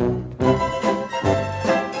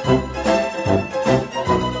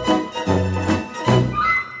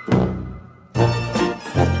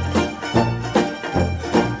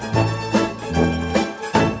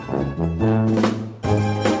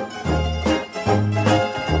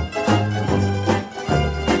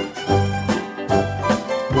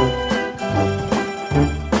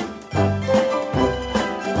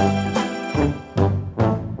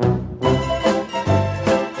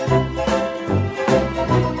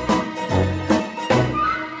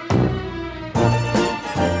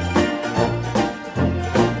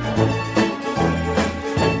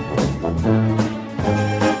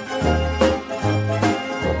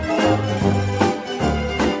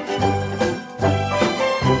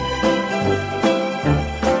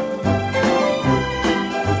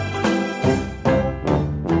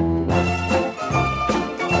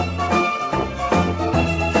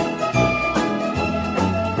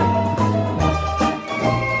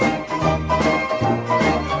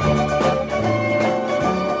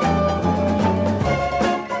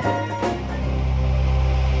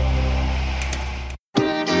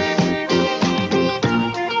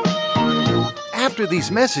 After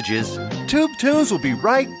these messages, Tube Tunes will be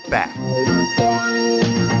right back.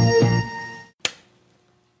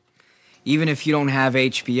 Even if you don't have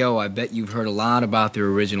HBO, I bet you've heard a lot about their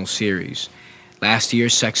original series. Last year,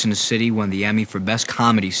 Sex and the City won the Emmy for Best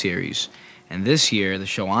Comedy Series. And this year, the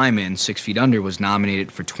show I'm in, 6 Feet Under, was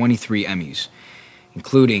nominated for 23 Emmys,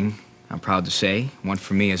 including, I'm proud to say, one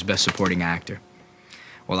for me as Best Supporting Actor.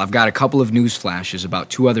 Well, I've got a couple of news flashes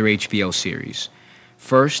about 2 other HBO series.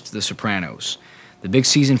 First, The Sopranos. The big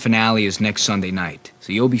season finale is next Sunday night,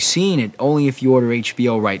 so you'll be seeing it only if you order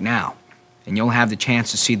HBO right now. And you'll have the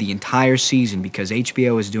chance to see the entire season because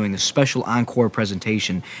HBO is doing a special encore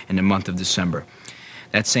presentation in the month of December.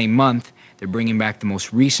 That same month, they're bringing back the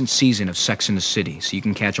most recent season of Sex and the City, so you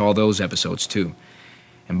can catch all those episodes too.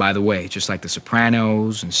 And by the way, just like The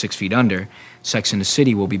Sopranos and 6 Feet Under, Sex and the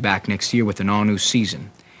City will be back next year with an all-new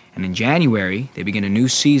season. And in January, they begin a new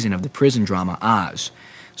season of the prison drama Oz.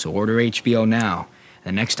 So order HBO now.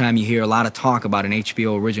 The next time you hear a lot of talk about an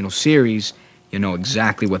HBO original series, you'll know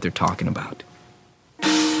exactly what they're talking about.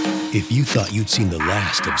 If you thought you'd seen the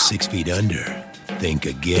last of 6 Feet Under, think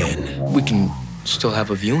again. We can still have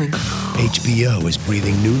a viewing. HBO is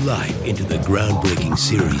breathing new life into the groundbreaking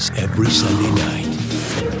series every Sunday night.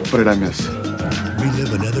 What did I miss?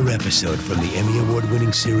 Relive another episode from the Emmy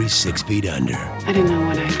Award-winning series 6 Feet Under. I didn't know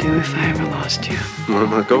what I'd do if I ever lost you. Well, I'm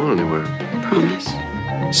not going anywhere. Promise?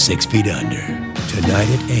 6 Feet Under, tonight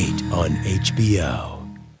at 8 on HBO.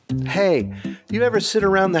 Hey, you ever sit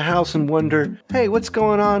around the house and wonder, hey, what's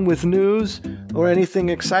going on with news or anything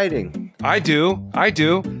exciting? I do.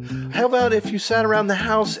 How about if you sat around the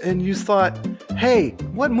house and you thought, hey,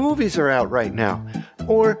 what movies are out right now?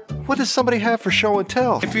 Or what does somebody have for show and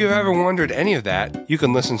tell? If you've ever wondered any of that, you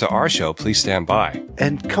can listen to our show, Please Stand By.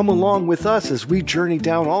 And come along with us as we journey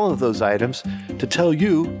down all of those items to tell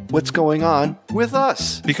you what's going on with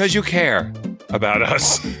us. Because you care about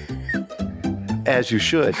us. As you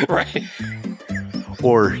should. Right.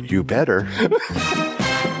 Or you better.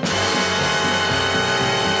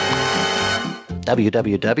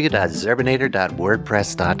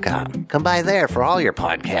 www.zerbinator.wordpress.com. Come by there for all your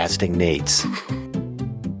podcasting needs.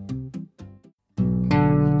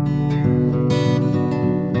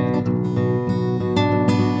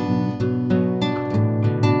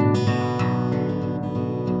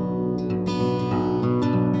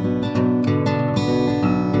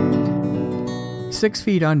 6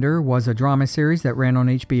 Feet Under was a drama series that ran on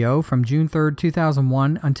HBO from June 3,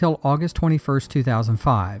 2001 until August 21,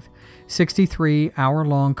 2005. 63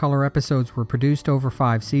 hour-long color episodes were produced over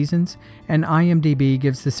 5 seasons, and IMDb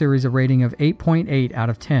gives the series a rating of 8.8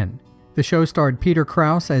 out of 10. The show starred Peter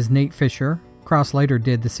Krause as Nate Fisher. Krause later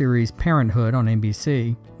did the series Parenthood on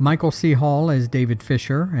NBC. Michael C. Hall as David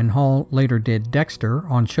Fisher, and Hall later did Dexter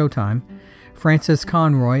on Showtime. Frances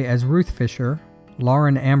Conroy as Ruth Fisher.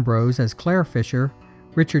 Lauren Ambrose as Claire Fisher.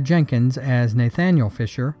 Richard Jenkins as Nathaniel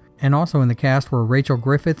Fisher. And also in the cast were Rachel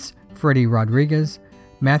Griffiths, Freddie Rodriguez,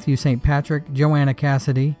 Matthew St. Patrick, Joanna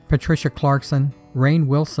Cassidy, Patricia Clarkson, Rainn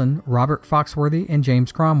Wilson, Robert Foxworthy, and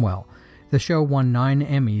James Cromwell. The show won 9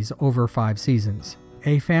 Emmys over 5 seasons.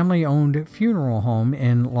 A family-owned funeral home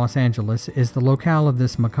in Los Angeles is the locale of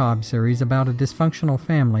this macabre series about a dysfunctional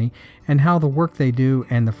family and how the work they do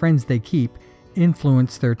and the friends they keep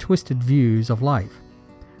influence their twisted views of life.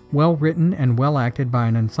 Well written and well acted by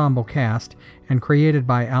an ensemble cast and created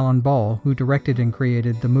by Alan Ball, who directed and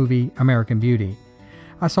created the movie American Beauty.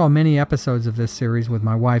 I saw many episodes of this series with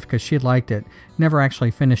my wife because she liked it, never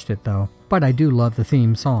actually finished it though, but I do love the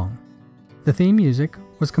theme song. The theme music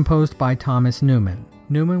was composed by Thomas Newman.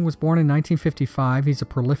 Newman was born in 1955. He's a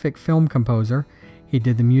prolific film composer. He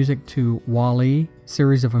did the music to Wall-E,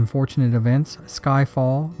 Series of Unfortunate Events,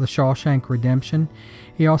 Skyfall, The Shawshank Redemption.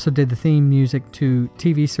 He also did the theme music to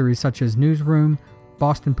TV series such as Newsroom,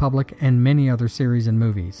 Boston Public, and many other series and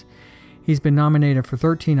movies. He's been nominated for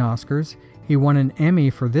 13 Oscars. He won an Emmy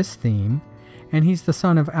for this theme, and he's the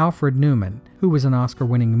son of Alfred Newman, who was an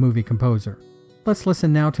Oscar-winning movie composer. Let's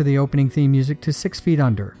listen now to the opening theme music to 6 Feet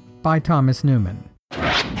Under by Thomas Newman.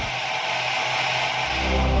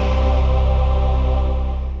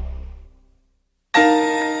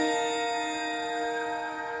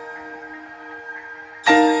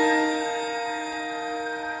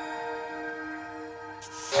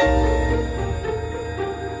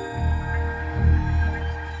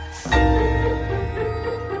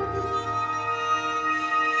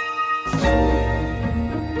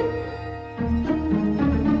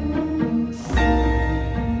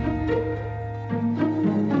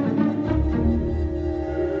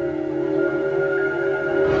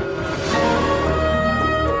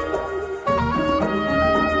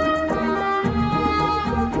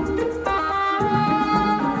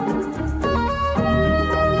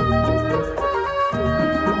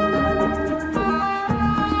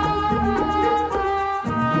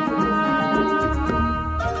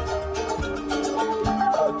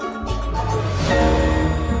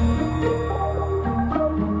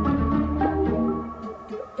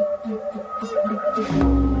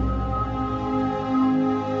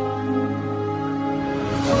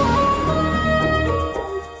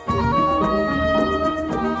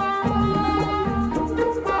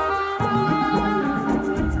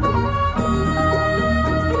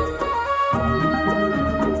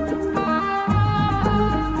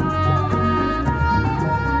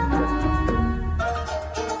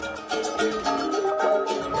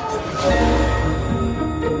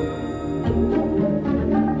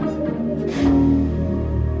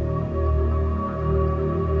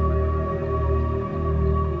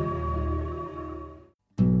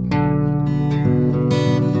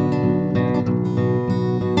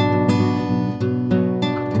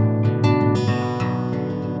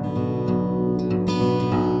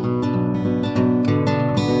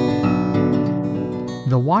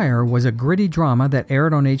 The Wire was a gritty drama that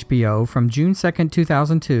aired on HBO from June 2,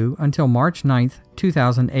 2002 until March 9,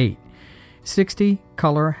 2008. 60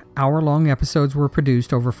 color, hour-long episodes were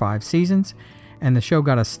produced over 5 seasons, and the show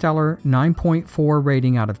got a stellar 9.4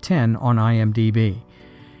 rating out of 10 on IMDb.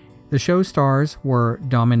 The show stars were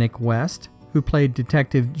Dominic West, who played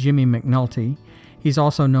Detective Jimmy McNulty. He's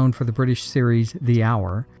also known for the British series The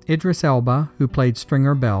Hour. Idris Elba, who played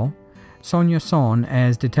Stringer Bell. Sonia Son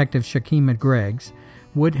as Detective Shakima Greggs.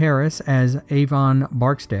 Wood Harris as Avon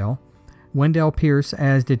Barksdale, Wendell Pierce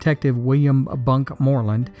as Detective William Bunk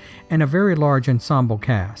Moreland, and a very large ensemble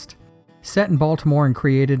cast. Set in Baltimore and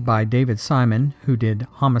created by David Simon, who did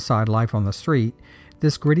Homicide: Life on the Street,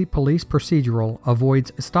 this gritty police procedural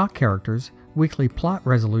avoids stock characters, weekly plot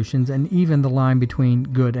resolutions, and even the line between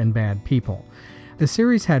good and bad people. The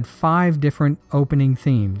series had 5 different opening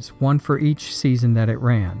themes, one for each season that it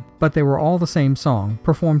ran, but they were all the same song,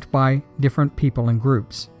 performed by different people and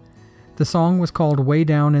groups. The song was called Way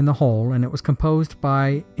Down in the Hole, and it was composed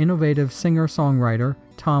by innovative singer-songwriter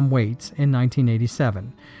Tom Waits in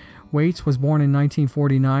 1987. Waits was born in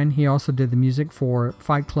 1949. He also did the music for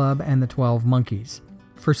Fight Club and the 12 Monkeys.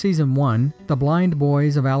 For Season 1, the Blind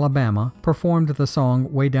Boys of Alabama performed the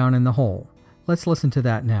song Way Down in the Hole. Let's listen to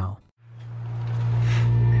that now.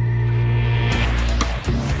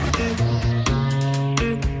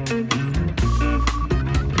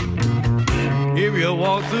 you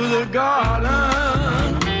walk through the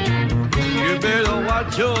garden, you better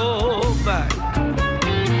watch your back.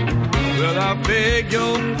 Well, I beg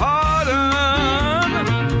your pardon,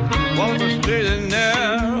 walk the straight and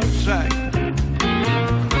narrow track.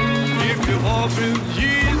 If you walk with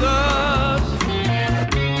Jesus,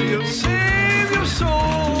 he'll save your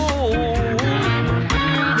soul.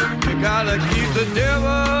 You gotta keep the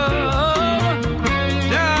devil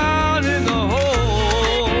down in the hole.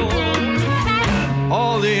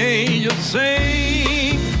 All the angels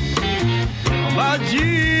sing about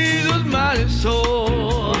Jesus' mighty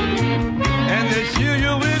soul, and they shield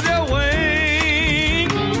you with their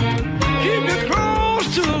wings, keep you close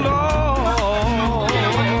to the Lord.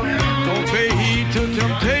 Don't pay heed to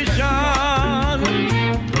temptation,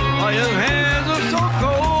 or your hands are so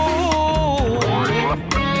cold.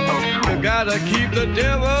 You gotta keep the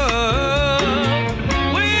devil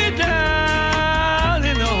way down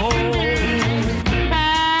in the hole.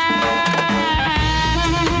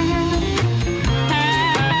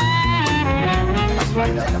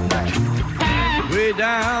 Way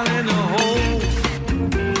down in the hole.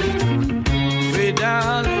 Way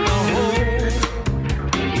down in the hole.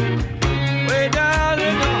 Way down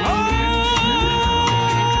in the hole.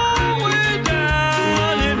 Way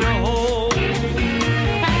down in the hole.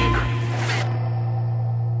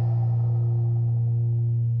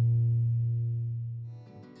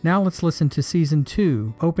 Now let's listen to Season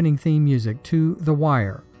 2 opening theme music to The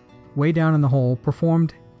Wire, Way Down in the Hole,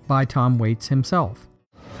 performed by Tom Waits himself.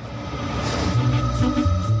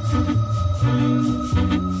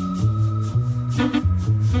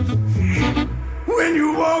 When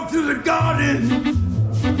you walk through the garden,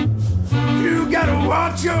 you gotta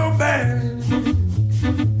watch your back.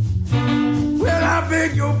 Well, I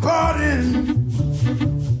beg your pardon,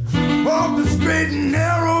 walk the straight and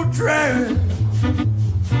narrow track.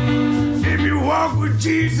 If you walk with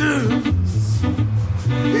Jesus,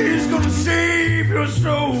 he's gonna save your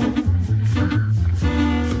soul.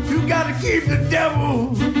 You gotta keep the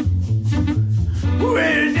devil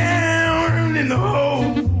way down in the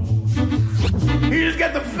hole. He's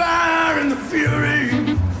got the fire and the fury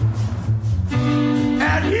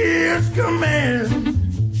at his command.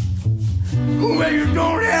 Well, you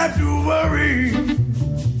don't have to worry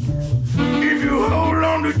if you hold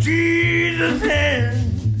on to Jesus' hand.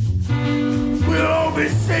 We'll all be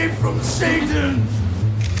safe from Satan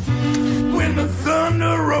when the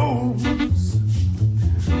thunder rolls.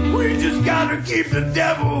 We just gotta keep the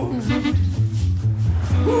devil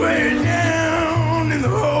way down in the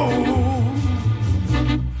hole.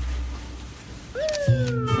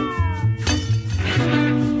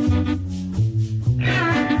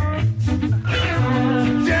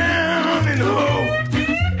 Down in the hole.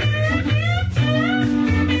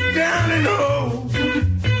 Down in the hole.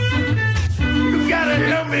 You gotta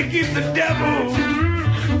help me keep the devil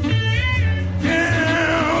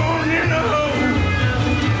down in the hole.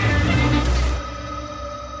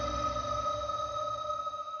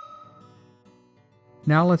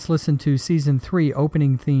 Now let's listen to Season 3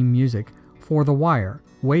 opening theme music for The Wire,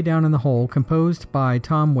 Way Down in the Hole, composed by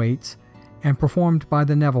Tom Waits and performed by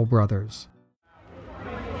the Neville Brothers.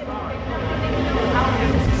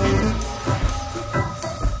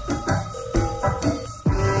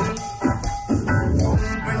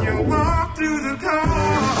 When you walk through the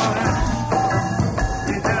garden,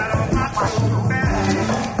 you gotta watch your back.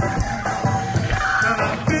 But I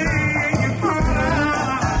beg your pardon,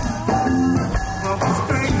 walk the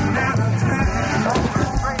straight and narrow track.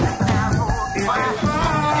 If you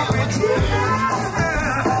walk with Jesus,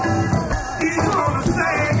 he's gonna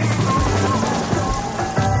save your soul.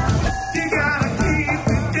 You gotta keep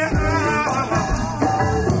the devil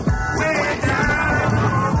way down.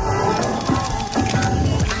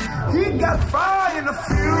 He got fire in the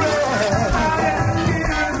fury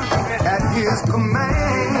at his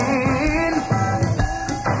command.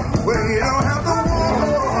 Well, you don't have to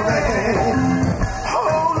worry.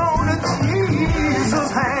 Hold on to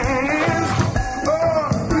Jesus' hands. Oh,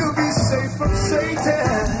 you'll be safe from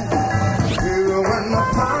Satan. Even when the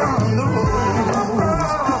thunder rolls.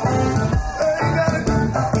 You gotta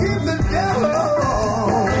keep the devil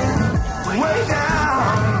way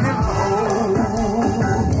down in the hole.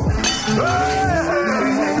 Hey.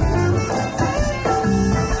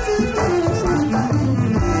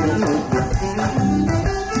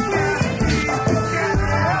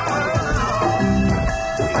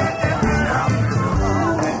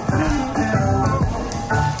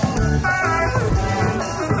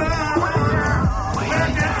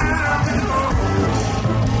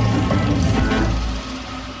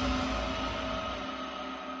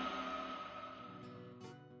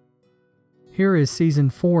 Here is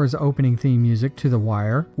Season 4's opening theme music to The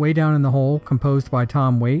Wire, Way Down in the Hole, composed by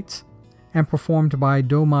Tom Waits and performed by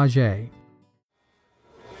Dommage.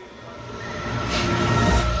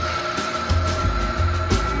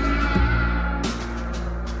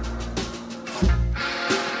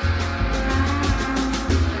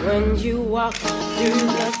 When you walk through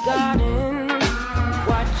the garden,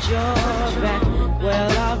 watch your back.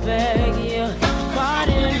 Well, I beg your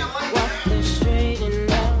pardon. Walk the straight and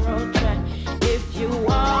narrow track. If you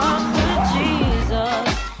walk with Jesus,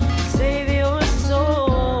 save your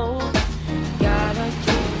soul. Gotta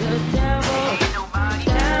keep the devil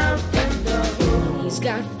down in the hole. He's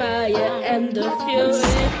got fire and the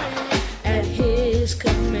fury at his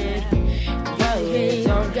command. You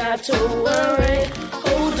don't got to worry.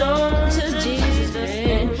 Hold on to Jesus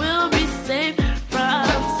and we'll be safe from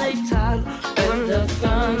Satan when the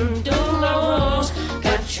thunder rolls.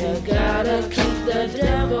 But you gotta keep the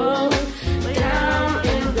devil down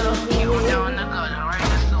in the hole.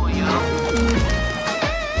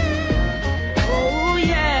 Oh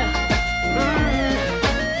yeah.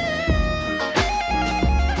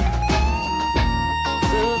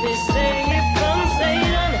 We'll be safe from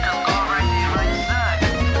Satan.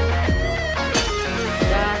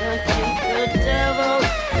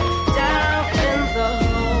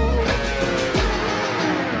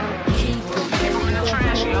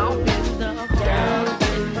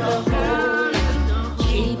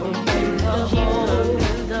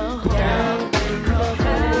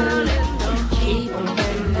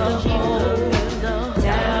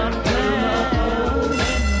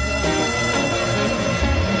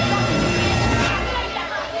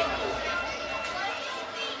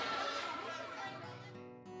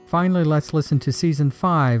 Finally, let's listen to Season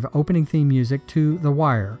 5 opening theme music to The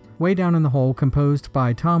Wire, Way Down in the Hole, composed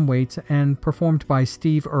by Tom Waits and performed by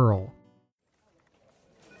Steve Earle.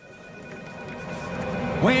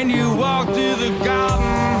 When you walk through the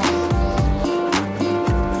garden,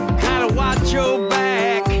 gotta watch your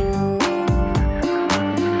back.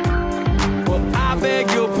 Well, I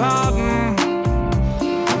beg your pardon.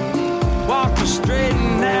 Walk the straight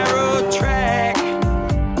and narrow track.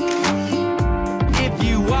 If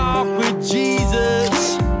you walk with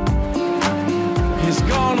Jesus, He's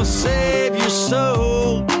gonna save your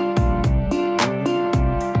soul.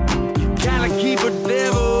 You gotta keep a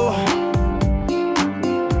devil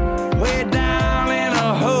way down in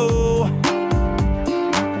a hole.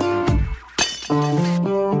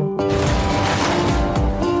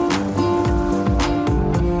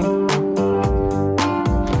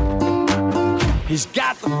 He's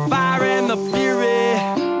got the fire and the fury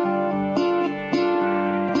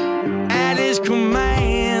at his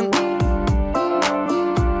command,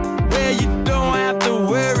 where you don't have to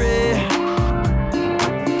worry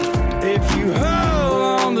if you hold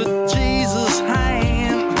on to Jesus'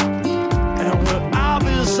 hand, and we'll all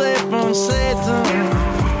be safe from Satan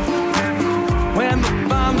when the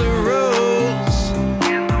thunder rolls.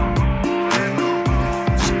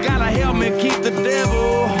 You gotta help me keep the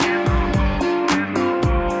devil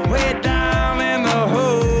way down in the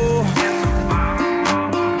hole.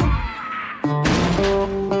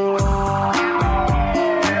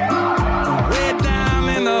 Way down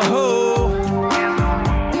in the hole.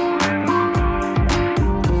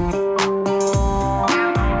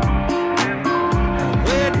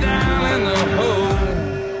 Way down in the hole.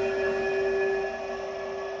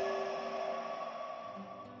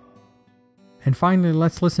 And finally,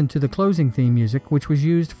 let's listen to the closing theme music, which was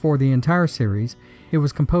used for the entire series. It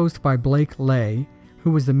was composed by Blake Lay,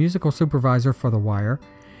 who was the musical supervisor for The Wire.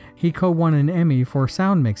 He co-won an Emmy for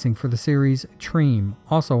sound mixing for the series Treem,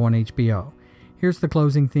 also on HBO. Here's the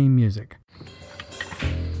closing theme music.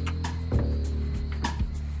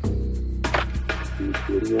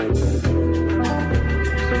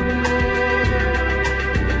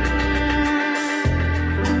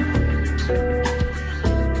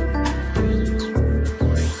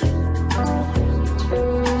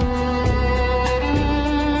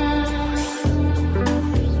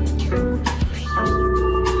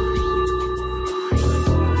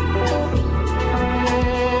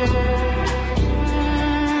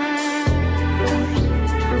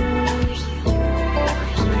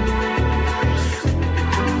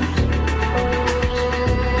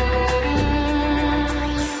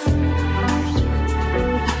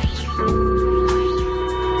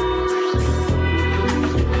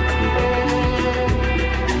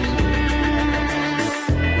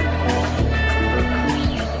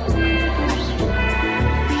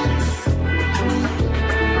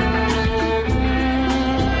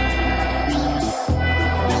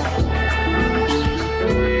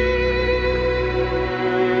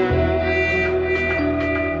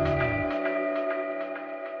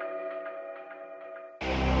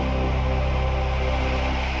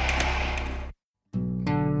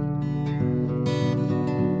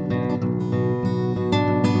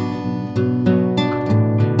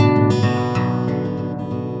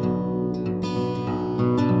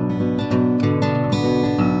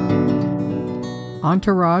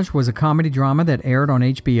 Entourage was a comedy drama that aired on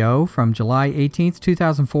HBO from July 18,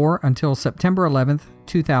 2004 until September 11,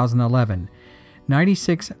 2011.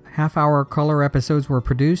 96 half-hour color episodes were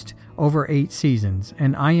produced over 8 seasons,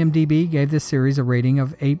 and IMDb gave this series a rating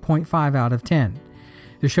of 8.5 out of 10.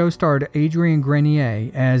 The show starred Adrian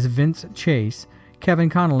Grenier as Vince Chase,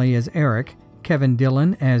 Kevin Connolly as Eric, Kevin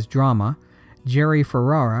Dillon as Drama, Jerry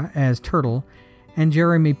Ferrara as Turtle, and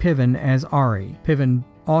Jeremy Piven as Ari. Piven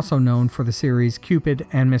also known for the series Cupid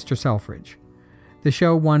and Mr. Selfridge. The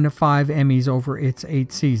show won 5 Emmys over its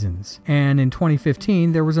 8 seasons, and in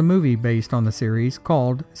 2015 there was a movie based on the series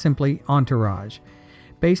called simply Entourage.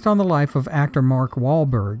 Based on the life of actor Mark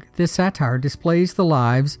Wahlberg, this satire displays the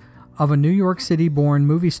lives of a New York City-born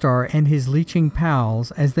movie star and his leeching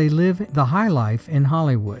pals as they live the high life in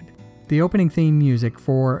Hollywood. The opening theme music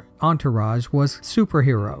for Entourage was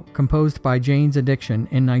Superhero, composed by Jane's Addiction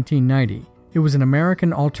in 1990. It was an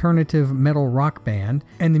American alternative metal rock band,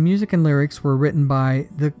 and the music and lyrics were written by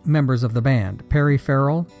the members of the band: Perry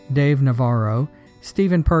Farrell, Dave Navarro,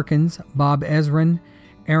 Stephen Perkins, Bob Ezrin,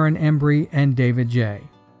 Aaron Embry, and David J.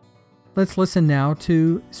 Let's listen now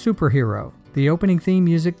to Superhero, the opening theme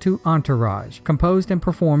music to Entourage, composed and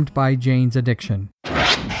performed by Jane's Addiction.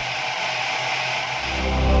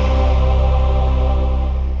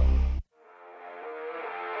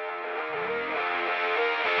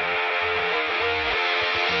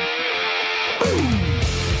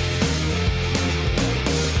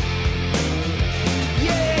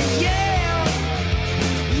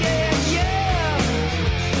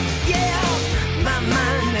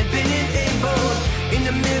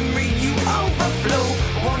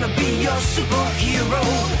 Superhero,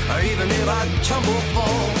 or even if I tumble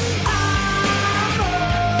fall, I'm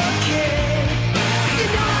okay. You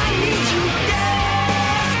know I need you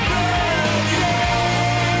desperately.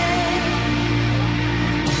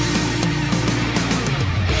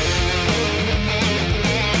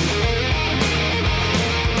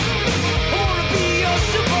 I wanna be your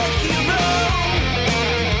superhero.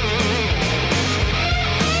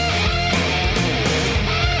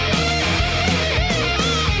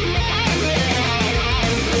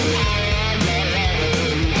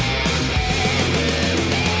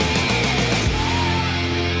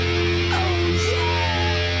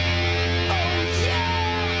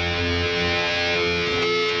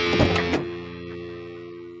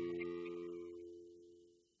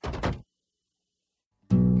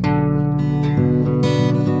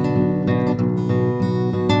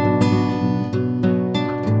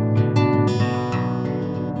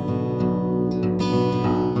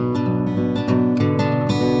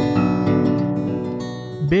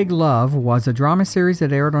 Big Love was a drama series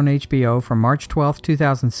that aired on HBO from March 12,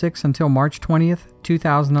 2006 until March 20,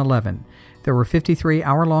 2011. There were 53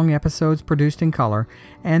 hour-long episodes produced in color,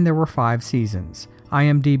 and there were 5 seasons.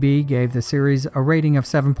 IMDb gave the series a rating of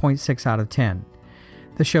 7.6 out of 10.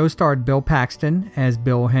 The show starred Bill Paxton as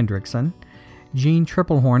Bill Hendrickson, Jean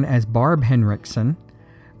Triplehorn as Barb Hendrickson,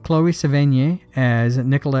 Chloe Sevigny as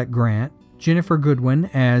Nicolette Grant, Jennifer Goodwin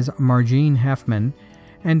as Margene Heffman,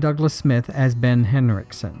 and Douglas Smith as Ben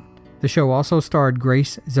Henriksen. The show also starred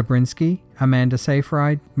Grace Zabriskie, Amanda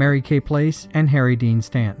Seyfried, Mary Kay Place, and Harry Dean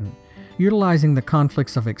Stanton. Utilizing the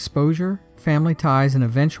conflicts of exposure, family ties, and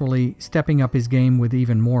eventually stepping up his game with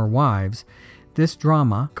even more wives, this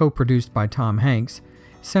drama, co-produced by Tom Hanks,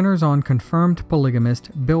 centers on confirmed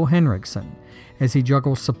polygamist Bill Henriksen as he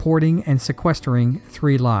juggles supporting and sequestering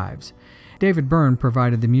 3 lives. David Byrne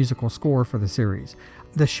provided the musical score for the series.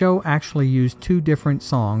 The show actually used 2 different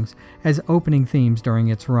songs as opening themes during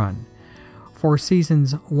its run. For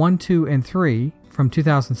seasons 1, 2, and 3, from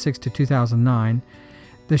 2006 to 2009,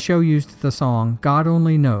 the show used the song God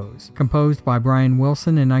Only Knows, composed by Brian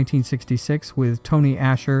Wilson in 1966 with Tony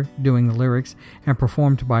Asher doing the lyrics and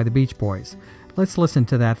performed by the Beach Boys. Let's listen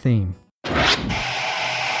to that theme.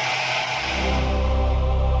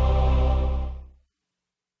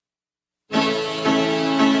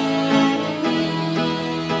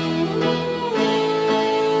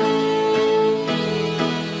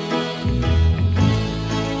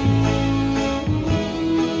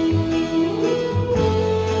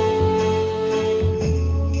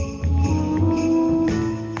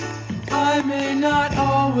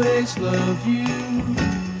 Love you,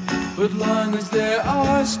 but long as there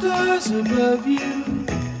are stars above you,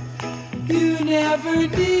 you never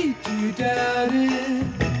need to doubt it.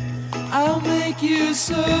 I'll make you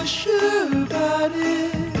so sure about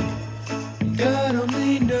it. God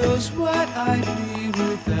only knows what I'd be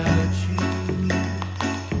without you.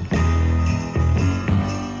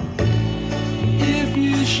 If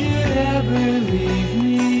you should ever leave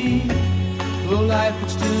me, Well, life would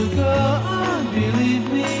still go on, believe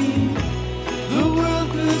me. The world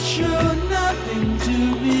could show nothing to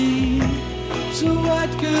me. So what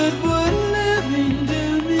good would living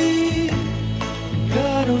do me?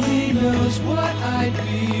 God only knows what I'd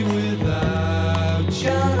be without you.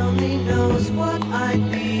 God only knows what I'd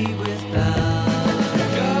be without.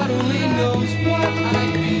 God only knows what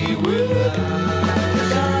I'd be without.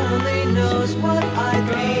 God only knows what I'd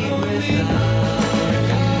be without.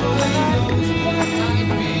 God only knows what I'd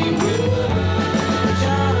be without.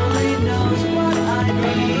 God only knows what I'd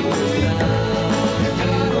be without.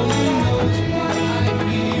 God only knows what I'd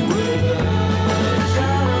be without.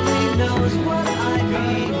 God only knows what I'd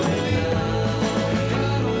be without.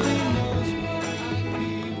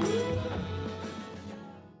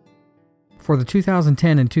 For the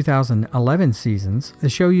 2010 and 2011 seasons, the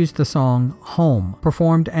show used the song Home,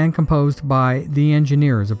 performed and composed by The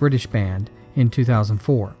Engineers, a British band, in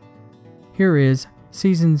 2004. Here is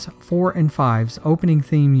Seasons 4 and 5's opening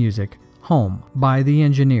theme music, Home, by The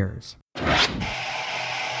Engineers.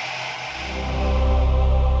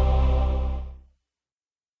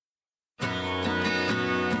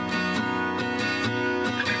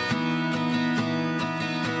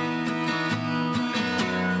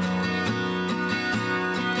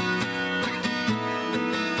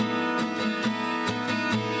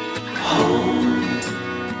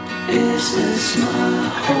 Is this my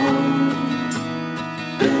home?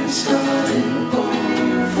 Been starting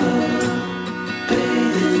over,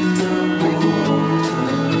 bathing the water.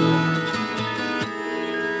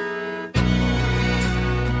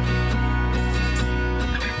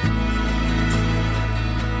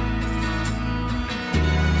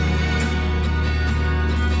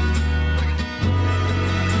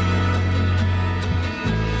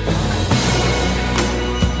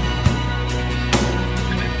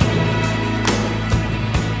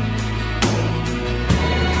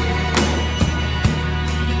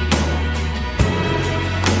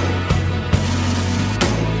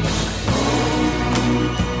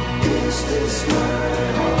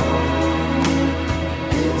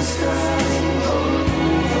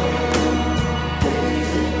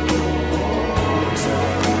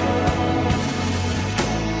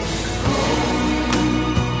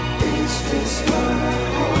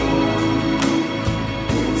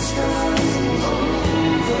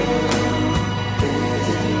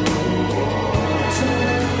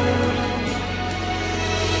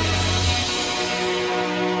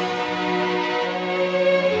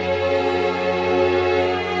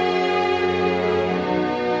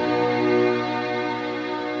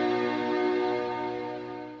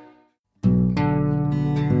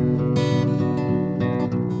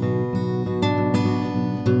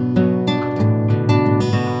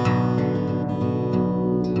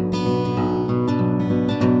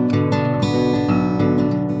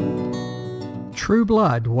 True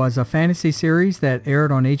Blood was a fantasy series that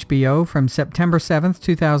aired on HBO from September 7th,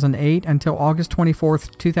 2008 until August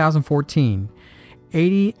 24th, 2014.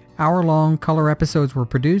 80 hour-long color episodes were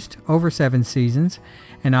produced over 7 seasons,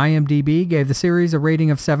 and IMDb gave the series a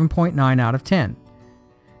rating of 7.9 out of 10.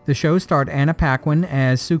 The show starred Anna Paquin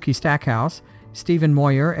as Suki Stackhouse, Stephen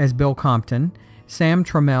Moyer as Bill Compton, Sam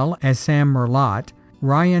Trammell as Sam Merlot,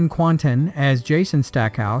 Ryan Quanten as Jason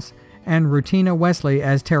Stackhouse, and Rutina Wesley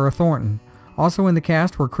as Tara Thornton. Also in the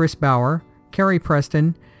cast were Chris Bauer, Carrie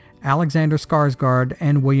Preston, Alexander Skarsgård,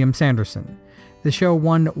 and William Sanderson. The show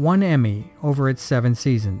won 1 Emmy over its 7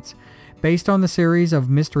 seasons. Based on the series of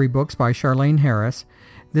mystery books by Charlaine Harris,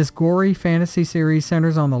 this gory fantasy series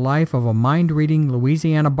centers on the life of a mind-reading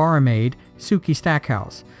Louisiana barmaid, Suki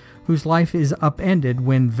Stackhouse, whose life is upended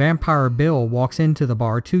when Vampire Bill walks into the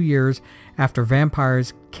bar 2 years after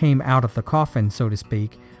vampires came out of the coffin, so to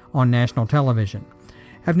speak, on national television.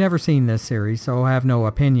 I've never seen this series, so I have no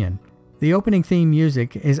opinion. The opening theme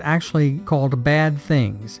music is actually called Bad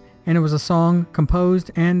Things, and it was a song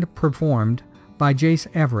composed and performed by Jace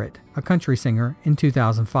Everett, a country singer, in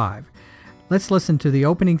 2005. Let's listen to the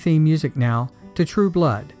opening theme music now to True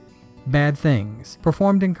Blood, Bad Things,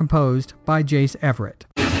 performed and composed by Jace Everett.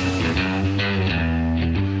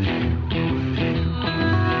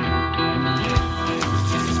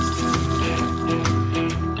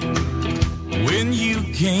 When you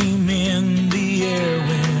came in, the air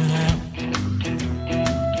went out,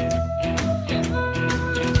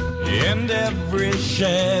 and every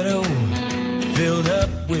shadow filled up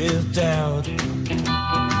with doubt.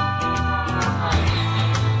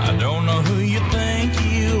 I don't know who you think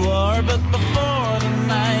you are, but before the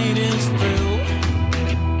night is through,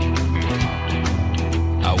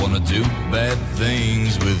 I wanna do bad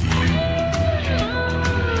things with you.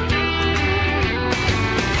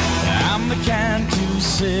 I'm the kind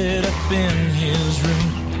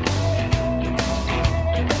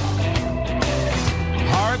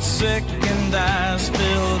second eyes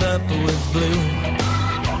filled up with blue.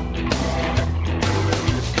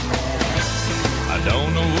 I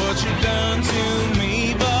don't know what you've done to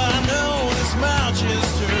me, but I know this much is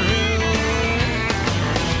true.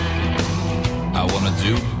 I wanna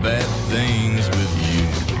do bad things with you.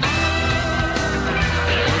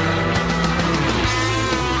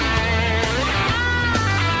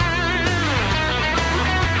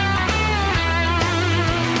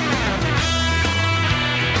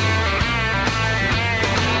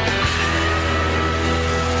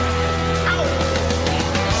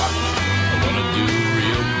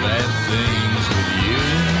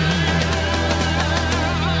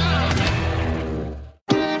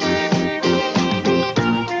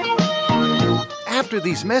 After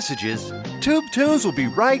these messages, Tube Tunes will be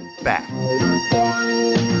right back.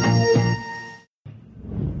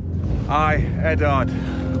 I, Eddard,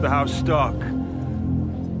 of the House Stark,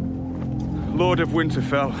 Lord of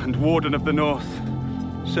Winterfell and Warden of the North,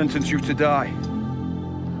 sentence you to die.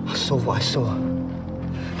 I saw what I saw.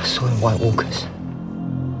 I saw the White Walkers.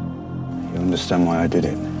 You understand why I did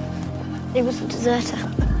it? He was a deserter.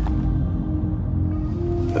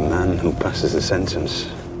 The man who passes the sentence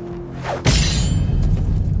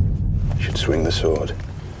should swing the sword.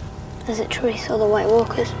 Is it true he saw the White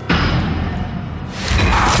Walkers?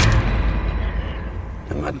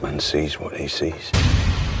 The madman sees what he sees.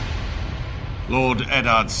 Lord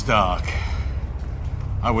Eddard Stark,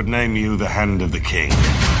 I would name you the Hand of the King. I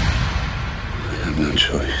have no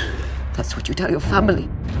choice. That's what you tell your family.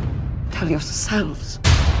 Tell yourselves.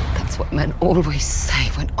 That's what men always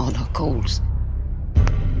say when honor calls.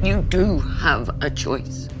 You do have a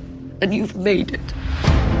choice, and you've made it.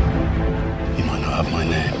 You might not have my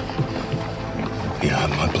name. You have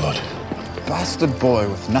my blood. Bastard boy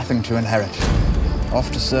with nothing to inherit.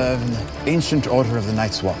 Off to serve in the ancient order of the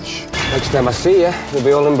Night's Watch. Next time I see you, you'll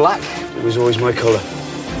be all in black. It was always my colour.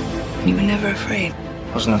 You were never afraid.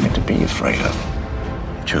 There's nothing to be afraid of.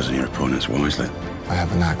 You've chosen your opponents wisely. I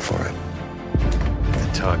have a knack for it.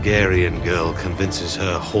 The Targaryen girl convinces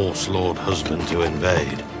her horse lord husband to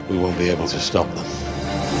invade. We won't be able to stop them.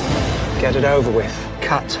 Get it over with.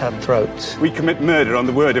 Cut her throat. We commit murder on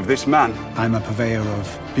the word of this man. I'm a purveyor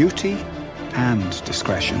of beauty and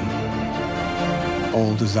discretion.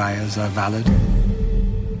 All desires are valid.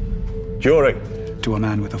 Jury. To a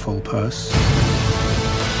man with a full purse.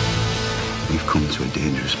 We've come to a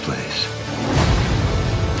dangerous place.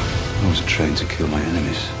 I was trained to kill my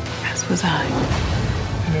enemies. As was I.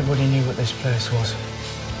 Everybody knew what this place was.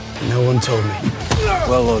 No one told me.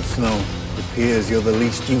 Well, Lord Snow, it appears you're the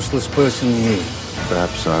least useless person here.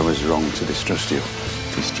 Perhaps I was wrong to distrust you.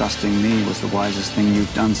 Distrusting me was the wisest thing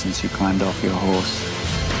you've done since you climbed off your horse.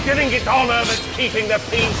 You think it's honor that's keeping the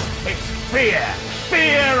peace? It's fear.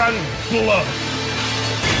 Fear and blood.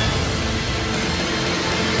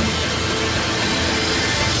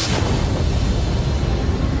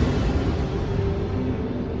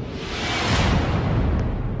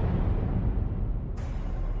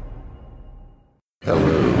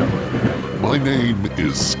 Hello. My name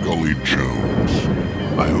is Scully Jones.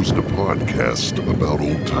 I host a podcast about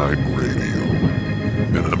old-time radio,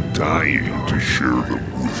 and I'm dying to share them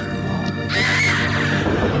with you.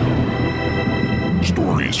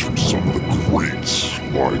 Stories from some of the greats,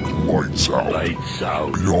 like Lights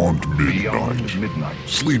Out, Beyond Midnight,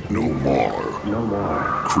 Sleep No More,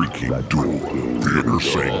 Creaking Door, The Inner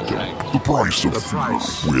Sanctum, The Price of Food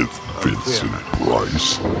with Vincent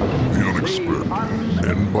Price, The Unexpected,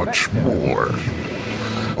 and much more.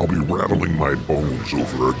 I'll be rattling my bones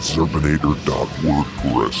over at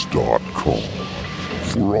Zerbinator.wordpress.com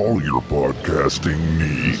for all your podcasting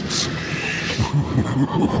needs.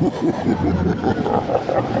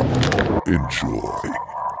 Enjoy.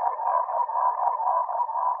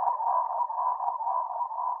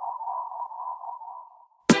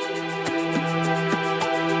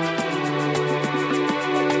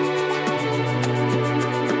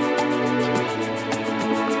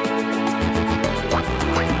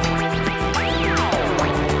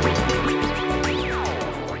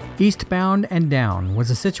 Eastbound and Down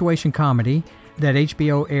was a situation comedy that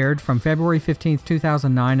HBO aired from February 15,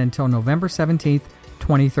 2009 until November 17,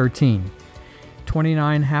 2013.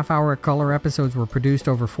 29 half-hour color episodes were produced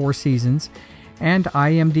over 4 seasons, and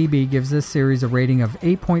IMDb gives this series a rating of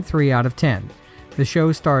 8.3 out of 10. The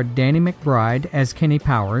show starred Danny McBride as Kenny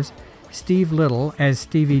Powers, Steve Little as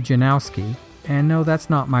Stevie Janowski, and no,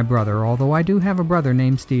 that's not my brother, although I do have a brother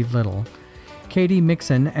named Steve Little, Katie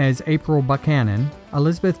Mixon as April Buchanan,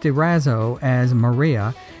 Elizabeth DeRazzo as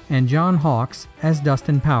Maria, and John Hawkes as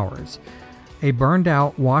Dustin Powers. A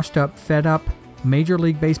burned-out, washed-up, fed-up Major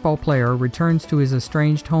League Baseball player, returns to his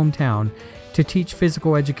estranged hometown to teach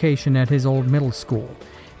physical education at his old middle school.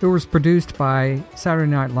 It was produced by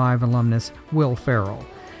Saturday Night Live alumnus Will Ferrell.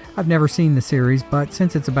 I've never seen the series, but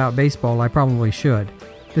since it's about baseball, I probably should.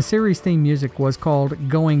 The series theme music was called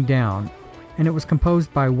Going Down, and it was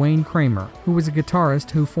composed by Wayne Kramer, who was a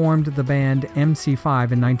guitarist who formed the band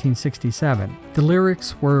MC5 in 1967. The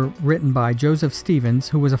lyrics were written by Joseph Stevens,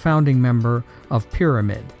 who was a founding member of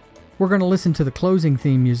Pyramid. We're going to listen to the closing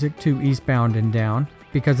theme music to Eastbound and Down,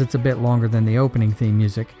 because it's a bit longer than the opening theme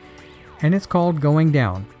music, and it's called Going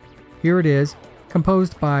Down. Here it is,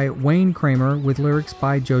 composed by Wayne Kramer with lyrics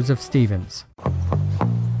by Joseph Stevens.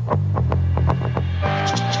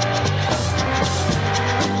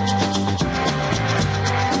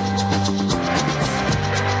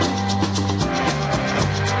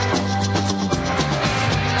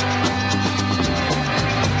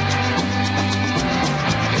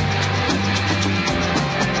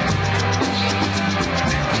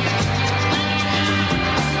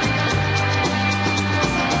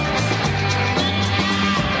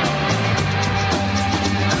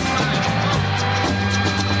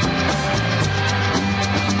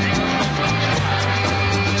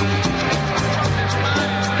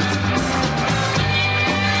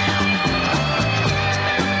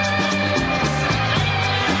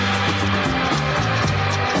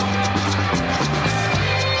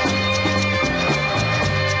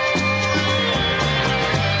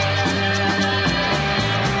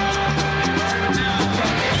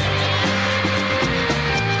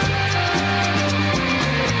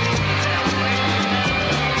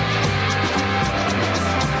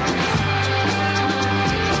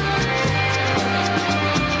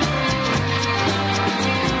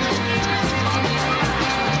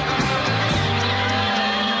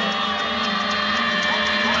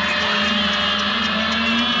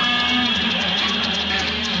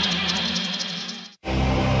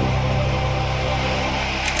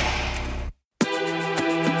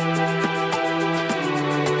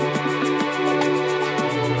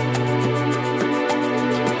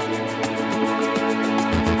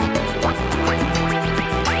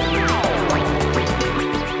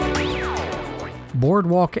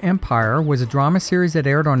 Boardwalk Empire was a drama series that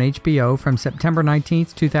aired on HBO from September 19,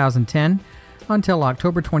 2010 until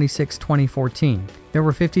October 26, 2014. There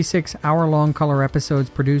were 56 hour-long color episodes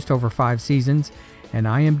produced over 5 seasons, and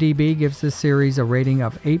IMDb gives this series a rating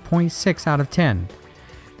of 8.6 out of 10.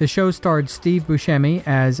 The show starred Steve Buscemi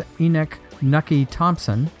as Enoch Nucky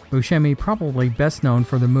Thompson, Buscemi probably best known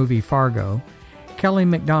for the movie Fargo, Kelly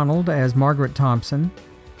MacDonald as Margaret Thompson,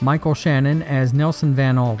 Michael Shannon as Nelson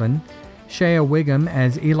Van Alden, Shea Wiggum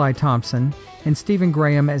as Eli Thompson, and Stephen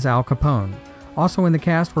Graham as Al Capone. Also in the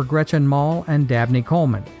cast were Gretchen Mol and Dabney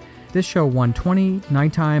Coleman. This show won 20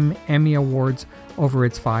 Nighttime Emmy Awards over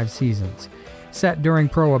its 5 seasons. Set during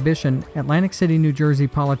Prohibition, Atlantic City, New Jersey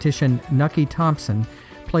politician Nucky Thompson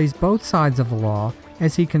plays both sides of the law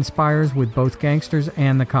as he conspires with both gangsters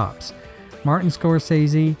and the cops. Martin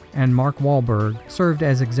Scorsese and Mark Wahlberg served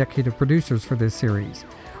as executive producers for this series.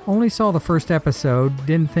 Only saw the first episode,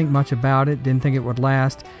 didn't think much about it, didn't think it would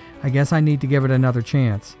last. I guess I need to give it another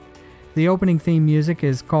chance. The opening theme music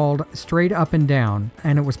is called Straight Up and Down,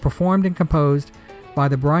 and it was performed and composed by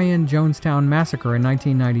the Brian Jonestown Massacre in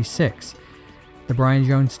 1996. The Brian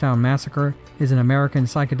Jonestown Massacre is an American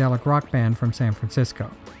psychedelic rock band from San Francisco.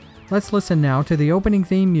 Let's listen now to the opening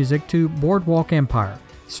theme music to Boardwalk Empire,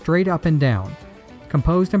 Straight Up and Down,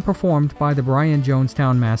 composed and performed by the Brian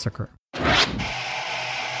Jonestown Massacre.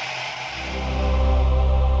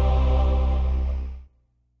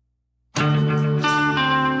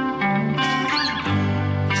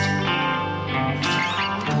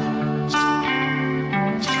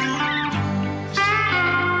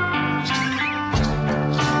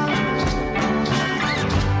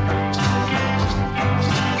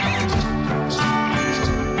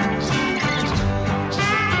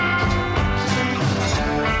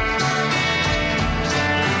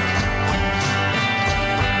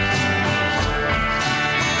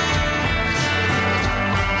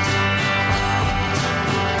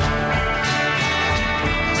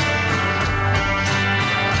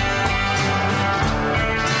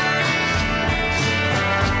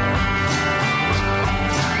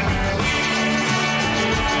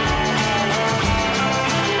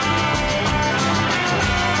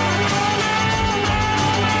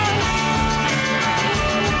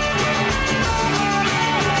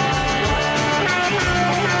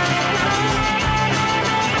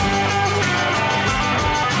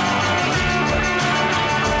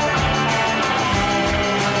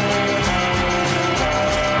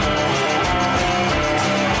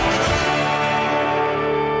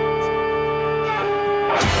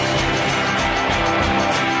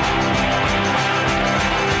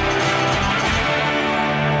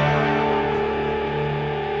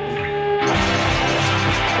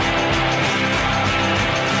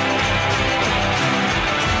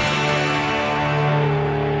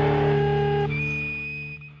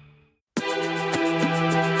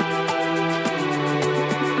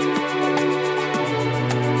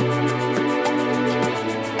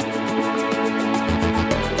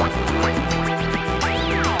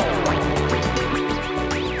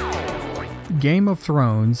 Game of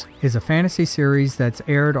Thrones is a fantasy series that's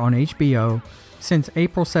aired on HBO since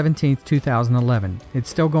April 17, 2011.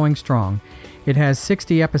 It's still going strong. It has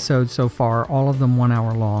 60 episodes so far, all of them 1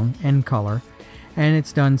 hour long, in color, and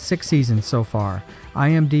it's done 6 seasons so far.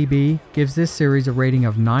 IMDb gives this series a rating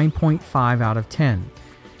of 9.5 out of 10.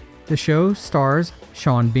 The show stars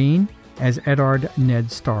Sean Bean as Eddard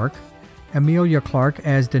Ned Stark, Emilia Clarke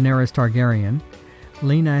as Daenerys Targaryen,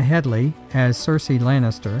 Lena Headey as Cersei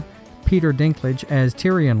Lannister, Peter Dinklage as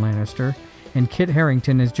Tyrion Lannister, and Kit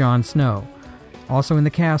Harington as Jon Snow. Also in the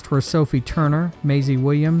cast were Sophie Turner, Maisie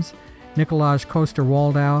Williams, Nikolaj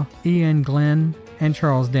Coster-Waldau, Ian Glenn, and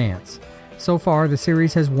Charles Dance. So far, the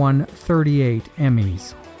series has won 38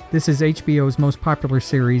 Emmys. This is HBO's most popular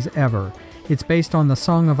series ever. It's based on the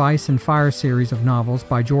Song of Ice and Fire series of novels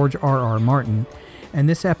by George R.R. Martin, and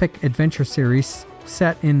this epic adventure series,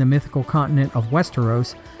 set in the mythical continent of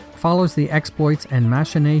Westeros, follows the exploits and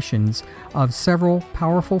machinations of several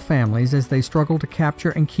powerful families as they struggle to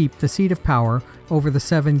capture and keep the seat of power over the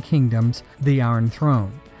Seven Kingdoms, the Iron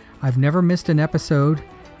Throne. I've never missed an episode,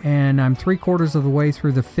 and I'm 3/4 of the way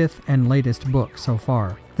through the 5th and latest book so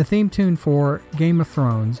far. The theme tune for Game of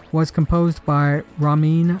Thrones was composed by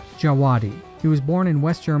Ramin Djawadi. He was born in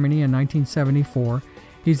West Germany in 1974.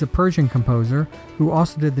 He's a Persian composer who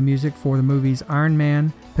also did the music for the movies Iron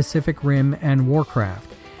Man, Pacific Rim, and Warcraft.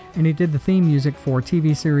 And he did the theme music for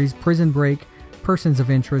TV series Prison Break, Persons of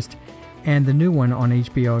Interest, and the new one on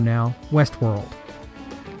HBO now, Westworld.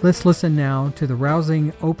 Let's listen now to the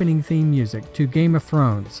rousing opening theme music to Game of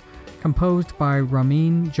Thrones, composed by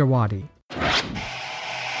Ramin Djawadi.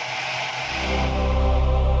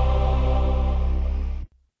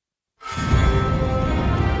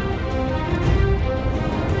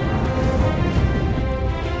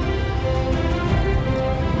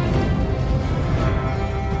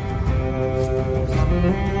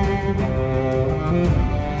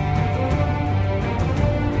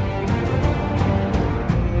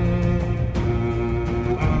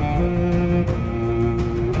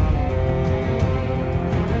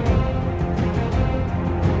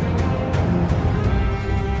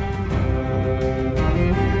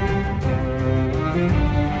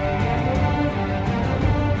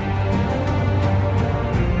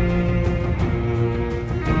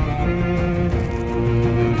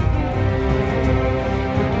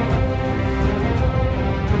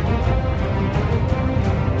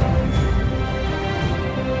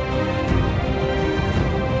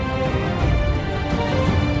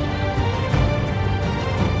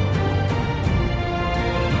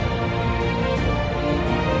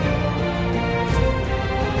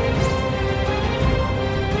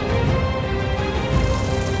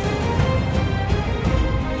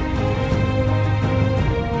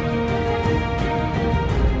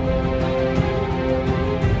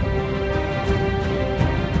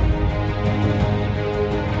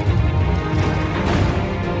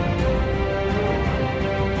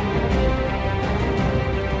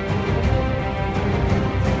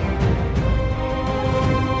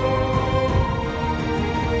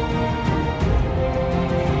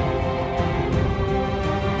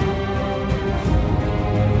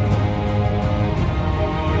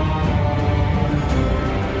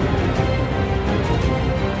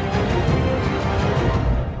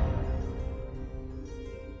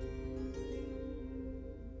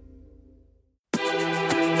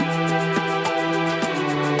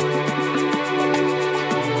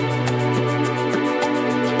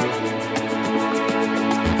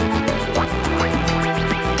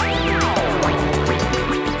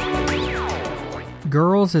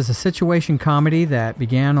 Girls is a situation comedy that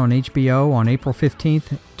began on HBO on April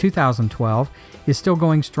 15th, 2012, is still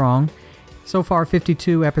going strong. So far,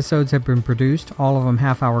 52 episodes have been produced, all of them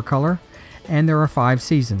half-hour color, and there are 5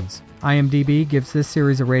 seasons. IMDb gives this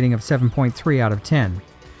series a rating of 7.3 out of 10.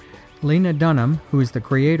 Lena Dunham, who is the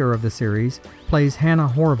creator of the series, plays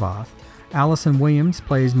Hannah Horvath. Allison Williams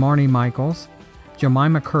plays Marnie Michaels.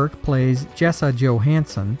 Jemima Kirk plays Jessa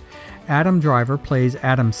Johansson. Adam Driver plays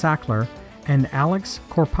Adam Sackler. And Alex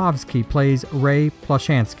Korpovsky plays Ray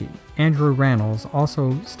Plushansky. Andrew Rannells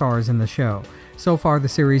also stars in the show. So far, the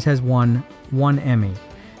series has won 1 Emmy.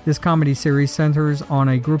 This comedy series centers on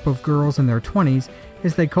a group of girls in their 20s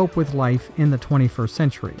as they cope with life in the 21st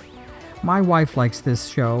century. My wife likes this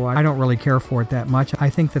show. I don't really care for it that much. I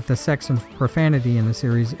think that the sex and profanity in the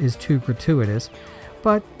series is too gratuitous,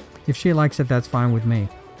 but if she likes it, that's fine with me.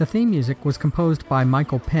 The theme music was composed by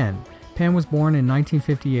Michael Penn. Penn was born in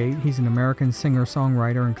 1958. He's an American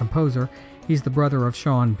singer-songwriter and composer. He's the brother of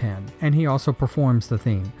Sean Penn, and he also performs the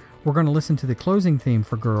theme. We're going to listen to the closing theme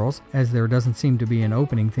for Girls, as there doesn't seem to be an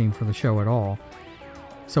opening theme for the show at all.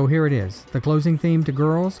 So here it is, the closing theme to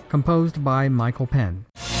Girls, composed by Michael Penn.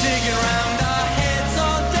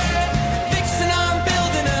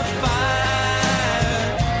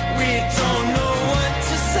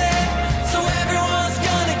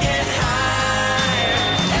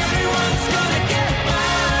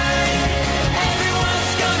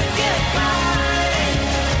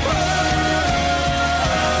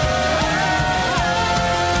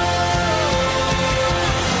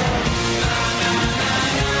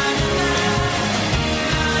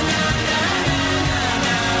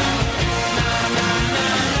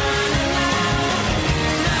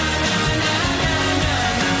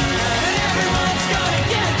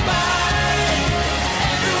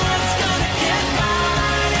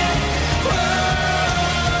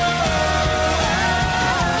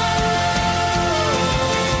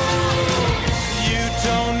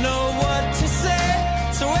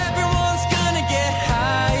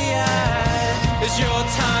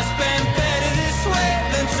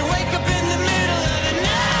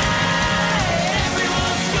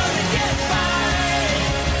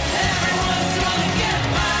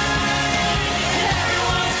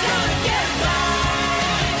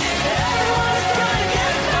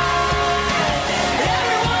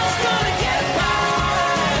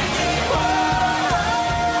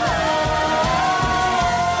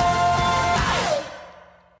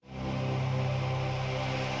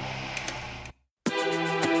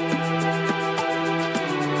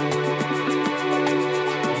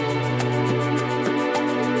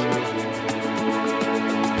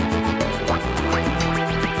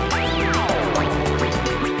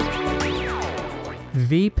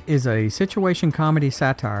 Veep is a situation comedy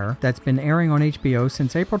satire that's been airing on HBO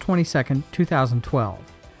since April 22, 2012.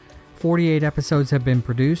 48 episodes have been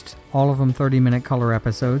produced, all of them 30-minute color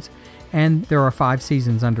episodes, and there are 5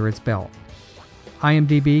 seasons under its belt.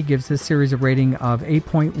 IMDb gives this series a rating of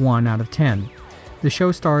 8.1 out of 10. The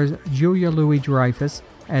show stars Julia Louis-Dreyfus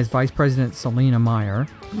as Vice President Selina Meyer.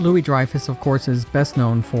 Louis-Dreyfus, of course, is best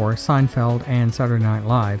known for Seinfeld and Saturday Night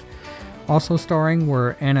Live. Also starring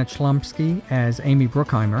were Anna Chlumsky as Amy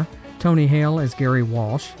Bruckheimer, Tony Hale as Gary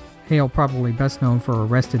Walsh, Hale probably best known for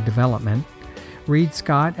Arrested Development, Reed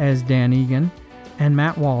Scott as Dan Egan, and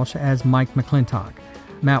Matt Walsh as Mike McClintock.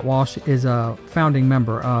 Matt Walsh is a founding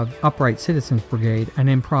member of Upright Citizens Brigade, an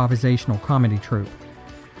improvisational comedy troupe.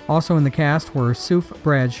 Also in the cast were Suf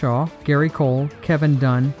Bradshaw, Gary Cole, Kevin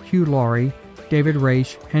Dunn, Hugh Laurie, David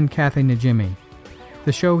Raish, and Kathy Najimy.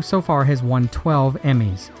 The show so far has won 12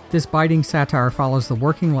 Emmys. This biting satire follows the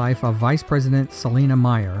working life of Vice President Selina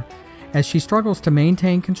Meyer as she struggles to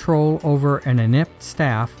maintain control over an inept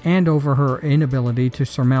staff and over her inability to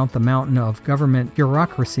surmount the mountain of government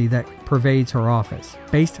bureaucracy that pervades her office.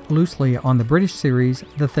 Based loosely on the British series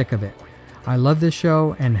The Thick of It. I love this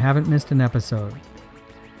show and haven't missed an episode.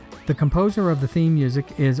 The composer of the theme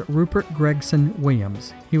music is Rupert Gregson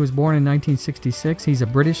Williams. He was born in 1966. He's a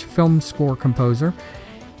British film score composer.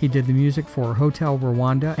 He did the music for Hotel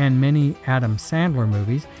Rwanda and many Adam Sandler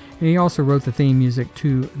movies, and he also wrote the theme music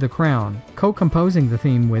to The Crown. Co-composing the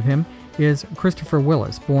theme with him is Christopher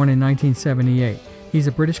Willis, born in 1978. He's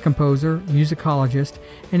a British composer, musicologist,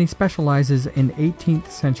 and he specializes in 18th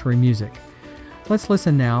century music. Let's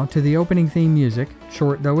listen now to the opening theme music,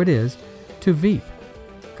 short though it is, to Veep,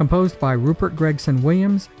 composed by Rupert Gregson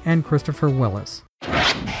Williams and Christopher Willis.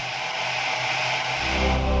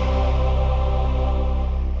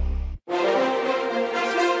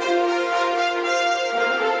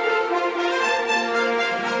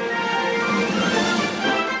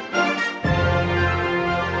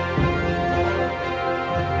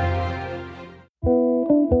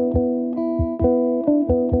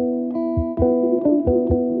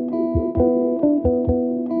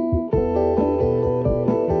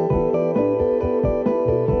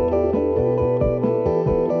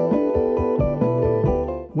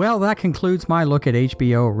 Well, that concludes my look at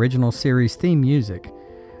HBO original series theme music.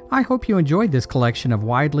 I hope you enjoyed this collection of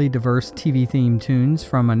widely diverse TV theme tunes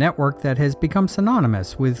from a network that has become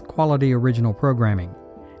synonymous with quality original programming.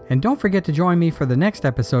 And don't forget to join me for the next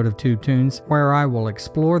episode of Tube Tunes, where I will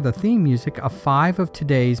explore the theme music of 5 of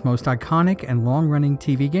today's most iconic and long-running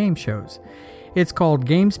TV game shows. It's called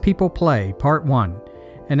Games People Play, Part 1,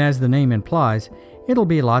 and as the name implies, it'll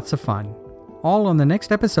be lots of fun. All on the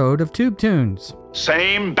next episode of Tube Tunes.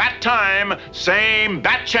 Same bat time, same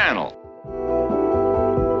bat channel.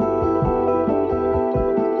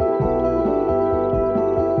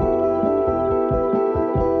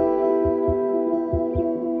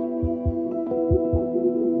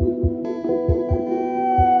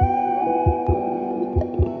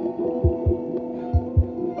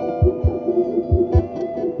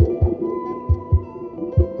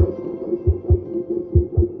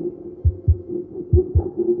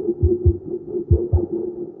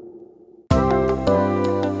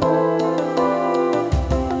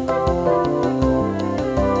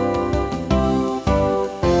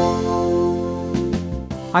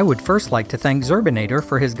 I would first like to thank Zerbinator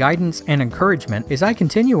for his guidance and encouragement as I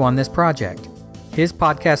continue on this project. His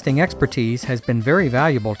podcasting expertise has been very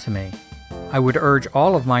valuable to me. I would urge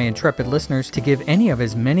all of my intrepid listeners to give any of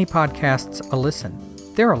his many podcasts a listen.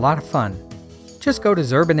 They're a lot of fun. Just go to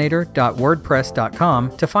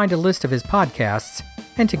zerbinator.wordpress.com to find a list of his podcasts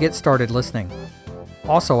and to get started listening.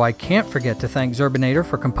 Also, I can't forget to thank Zerbinator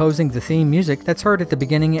for composing the theme music that's heard at the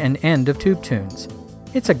beginning and end of Tube Tunes.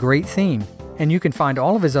 It's a great theme, and you can find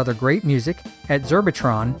all of his other great music at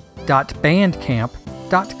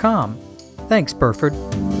zerbitron.bandcamp.com. Thanks, Burford.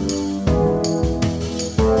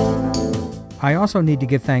 I also need to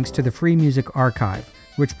give thanks to the Free Music Archive,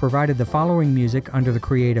 which provided the following music under the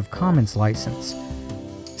Creative Commons license.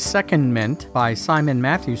 Second Mint by Simon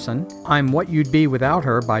Mathewson, I'm What You'd Be Without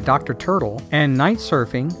Her by Dr. Turtle, and Night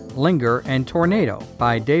Surfing, Linger, and Tornado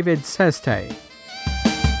by David Seste.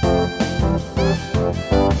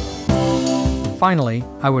 Finally,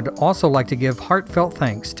 I would also like to give heartfelt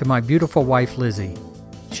thanks to my beautiful wife, Lizzie.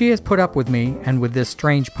 She has put up with me and with this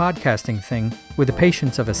strange podcasting thing with the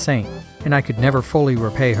patience of a saint, and I could never fully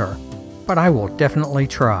repay her. But I will definitely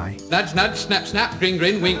try. Nudge, nudge, snap, snap, grin,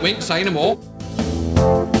 grin, wink, wink, say no more.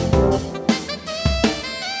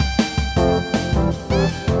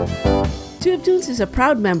 Tube Tunes is a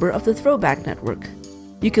proud member of the Throwback Network.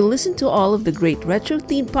 You can listen to all of the great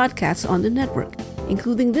retro-themed podcasts on the network,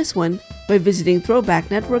 including this one, by visiting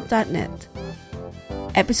throwbacknetwork.net.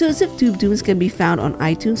 Episodes of Tube Tunes can be found on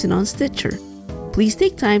iTunes and on Stitcher. Please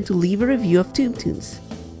take time to leave a review of Tube Tunes.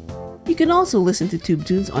 You can also listen to Tube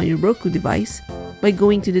Tunes on your Roku device by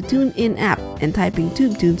going to the TuneIn app and typing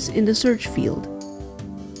Tube Tunes in the search field.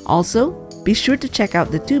 Also, be sure to check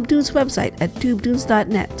out the Tube Tunes website at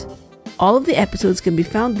tubetunes.net. All of the episodes can be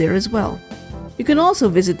found there as well. You can also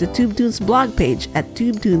visit the Tube Tunes blog page at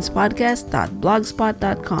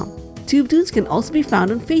tubetunespodcast.blogspot.com. Tube Tunes can also be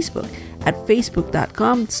found on Facebook at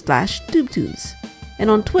facebook.com/tubetunes and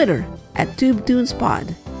on Twitter at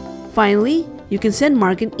tubetunespod. Finally, you can send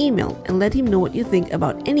Mark an email and let him know what you think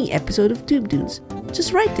about any episode of Tube Tunes.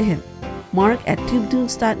 Just write to him,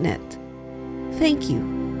 mark@tubetunes.net. Thank you.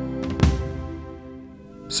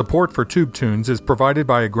 Support for Tube Tunes is provided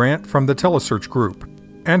by a grant from the Telesearch Group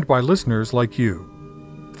and by listeners like you.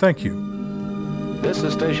 Thank you. This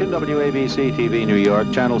is station WABC-TV New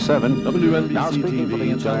York, Channel 7.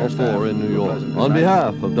 WNBC-TV, Channel 4 in New York. On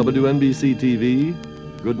behalf of WNBC-TV,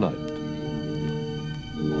 good night.